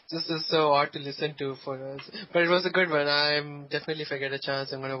this is so odd to listen to for us. But it was a good one. I'm definitely, if I get a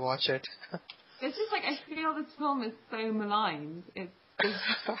chance, I'm gonna watch it. It's just like I feel this film is so maligned. It's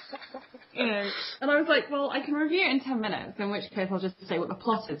you know, and I was like, well, I can review it in 10 minutes, in which case I'll just say what the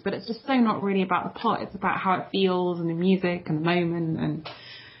plot is, but it's just so not really about the plot. It's about how it feels and the music and the moment and.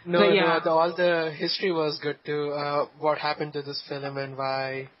 All the history was good too. What happened to this film and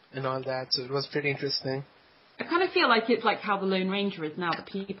why and all that. So it was pretty interesting. I kind of feel like it's like how The Lone Ranger is now. The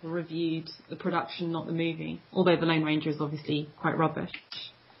people reviewed the production, not the movie. Although The Lone Ranger is obviously quite rubbish.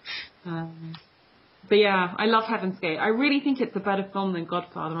 But yeah, I love Heaven's Gate. I really think it's a better film than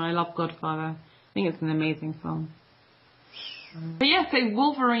Godfather, and I love Godfather. I think it's an amazing film. But yeah, so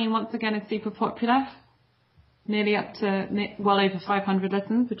Wolverine once again is super popular. Nearly up to well over 500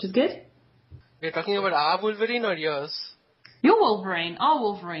 listens, which is good. We're talking about our Wolverine or yours? Your Wolverine, our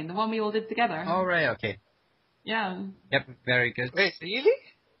Wolverine, the one we all did together. Oh, right, okay. Yeah. Yep, very good. Wait, really?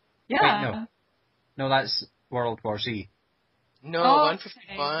 Yeah. Wait, no, that's World War Z. No, Oh,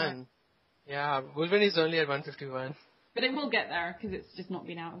 151. okay. Yeah, Wolverine is only at 151. But it will get there, because it's just not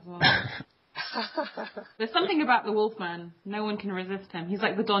been out as well. There's something about the Wolfman. No one can resist him. He's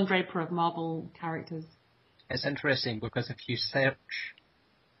like the Don Draper of Marvel characters. It's interesting because if you search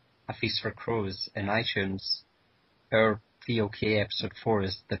A Feast for Crows in iTunes, our VOK episode 4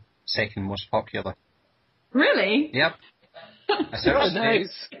 is the second most popular. Really? Yep. I searched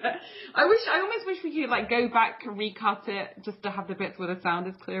nice. I almost wish we could like go back and recut it just to have the bits where the sound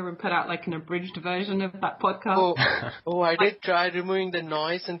is clear and put out like an abridged version of that podcast. I did try removing the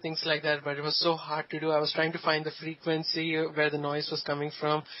noise and things like that, but it was so hard to do. I was trying to find the frequency where the noise was coming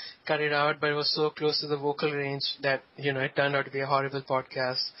from, cut it out, but it was so close to the vocal range that, it turned out to be a horrible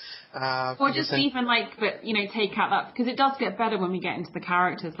podcast. Or just even take out that, because it does get better when we get into the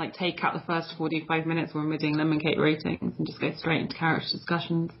characters, like take out the first 45 minutes when we're doing Lemon Cake ratings and just go straight into character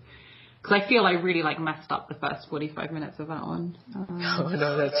discussions. Because I feel I really messed up the first 45 minutes of that one. Oh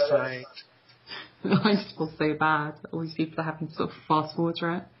no, that's fine. I just feel so bad. All these people are having to sort of fast forward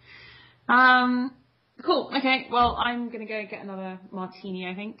through it. Cool. Okay. Well, I'm gonna go get another martini,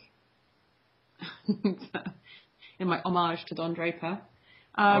 I think, in my homage to Don Draper.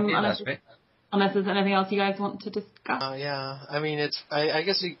 Okay, that's great. Unless there's anything else you guys want to discuss. Yeah. I mean, I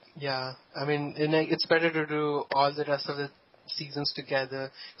guess I mean, it's better to do all the rest of the seasons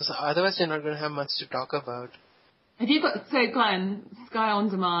together, because otherwise you're not going to have much to talk about. Have you got, so Glenn, Sky On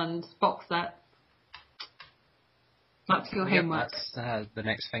Demand box set? That's your homework. That's the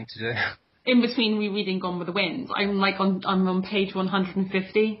next thing to do. In between rereading Gone with the Wind, I'm on page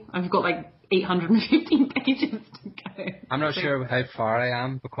 150. I've got 815 pages to go. I'm not sure how far I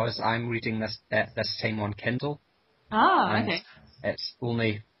am because I'm reading this time on Kindle. Ah, okay. It's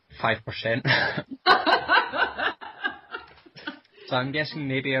only 5%. So I'm guessing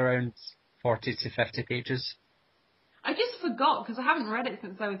maybe around 40 to 50 pages. I just forgot because I haven't read it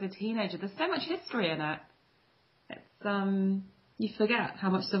since I was a teenager. There's so much history in it. It's you forget how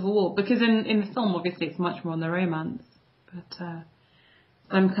much Civil War, because in the film obviously it's much more on the romance. But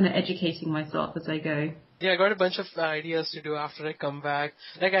I'm kind of educating myself as I go. Yeah, I got a bunch of ideas to do after I come back.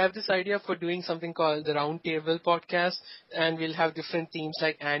 I have this idea for doing something called the Round Table Podcast, and we'll have different themes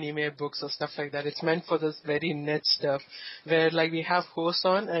like anime, books, or stuff like that. It's meant for this very niche stuff, where we have hosts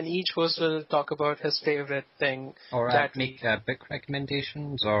on, and each host will talk about his favorite thing. Or make book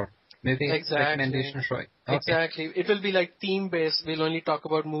recommendations or movie recommendations, right? Okay. Exactly. It will be theme-based. We'll only talk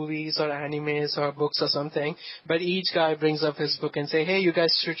about movies or animes or books or something. But each guy brings up his book and say, hey, you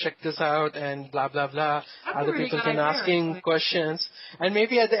guys should check this out and blah, blah, blah. Other people can ask him questions. And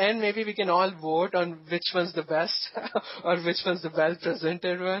maybe at the end, maybe we can all vote on which one's the best or which one's the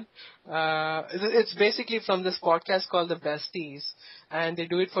well-presented one. It's basically from this podcast called The Besties. And they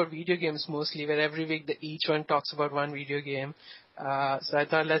do it for video games mostly, where every week each one talks about one video game. So I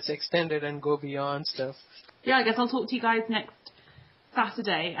thought let's extend it and go beyond stuff. Yeah, I guess I'll talk to you guys next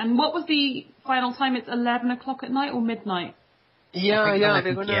Saturday. And what was the final time? It's 11 o'clock at night or midnight? Yeah, we're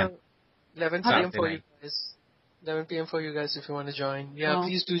going to 11 p.m. for you guys. 11 p.m. for you guys if you want to join. Yeah, Oh.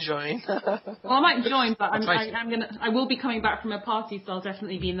 please do join. Well, I might join, but Right. I will be coming back from a party, so I'll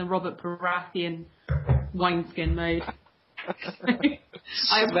definitely be in the Robert Baratheon wineskin mode.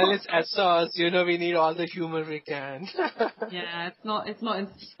 Well, it's Vassals. We need all the humor we can. Yeah, it's not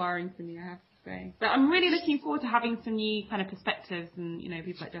inspiring for me, I have to say. But I'm really looking forward to having some new kind of perspectives and,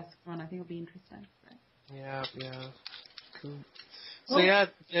 people like Jessica on. I think it'll be interesting. So. Yeah. Cool. So yeah,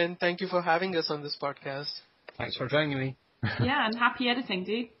 and thank you for having us on this podcast. Thanks for joining me. Yeah, and happy editing,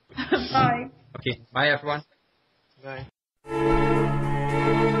 dude. Bye. Okay, bye everyone. Bye.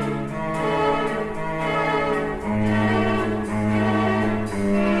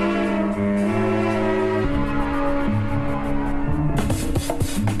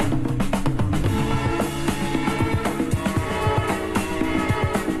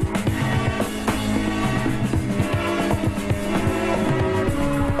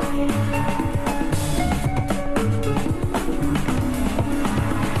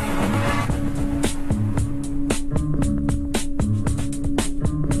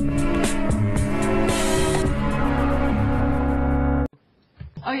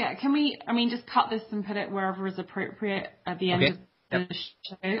 Oh yeah, can we, just cut this and put it wherever is appropriate at the end of the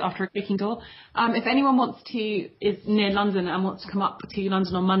show after a creaking door. If anyone is near London and wants to come up to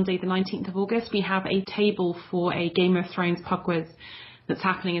London on Monday the 19th of August, we have a table for a Game of Thrones pub quiz that's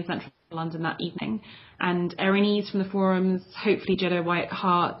happening in central London that evening. And Erinese from the forums, hopefully Jedi White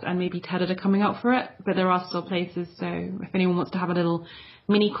Hart and maybe Ted are coming up for it, but there are still places, so if anyone wants to have a little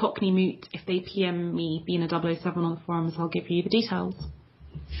mini Cockney moot, if they PM me, Bina007 on the forums, I'll give you the details.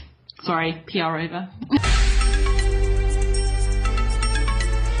 Sorry, PR over.